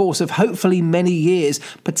over the course of hopefully many years,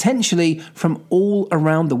 potentially from all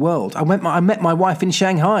around the world. I met my wife in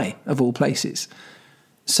Shanghai, of all places.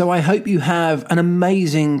 So I hope you have an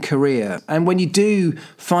amazing career. And when you do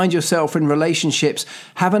find yourself in relationships,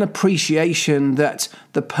 have an appreciation that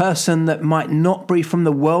the person that might not be from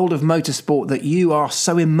the world of motorsport that you are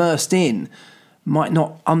so immersed in might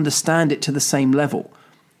not understand it to the same level.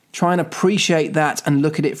 Try and appreciate that and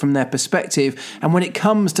look at it from their perspective. And when it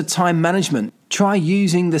comes to time management, try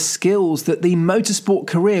using the skills that the motorsport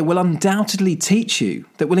career will undoubtedly teach you,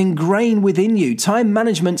 that will ingrain within you. Time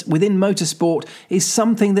management within motorsport is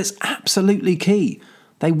something that's absolutely key.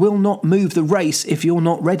 They will not move the race if you're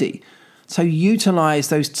not ready. So utilize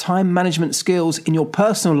those time management skills in your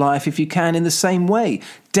personal life if you can in the same way.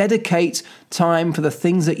 Dedicate time for the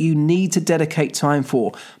things that you need to dedicate time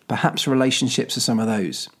for. Perhaps relationships are some of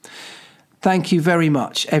those. Thank you very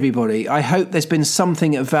much, everybody. I hope there's been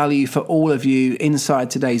something of value for all of you inside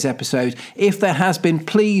today's episode. If there has been,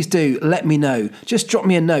 please do let me know. Just drop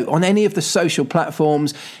me a note on any of the social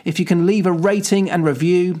platforms. If you can leave a rating and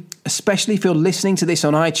review, especially if you're listening to this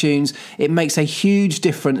on iTunes, it makes a huge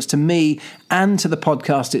difference to me and to the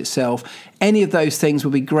podcast itself. Any of those things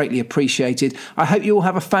will be greatly appreciated. I hope you all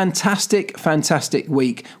have a fantastic, fantastic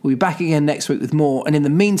week. We'll be back again next week with more. And in the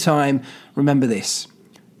meantime, remember this.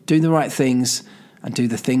 Do the right things and do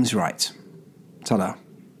the things right. Ta-da.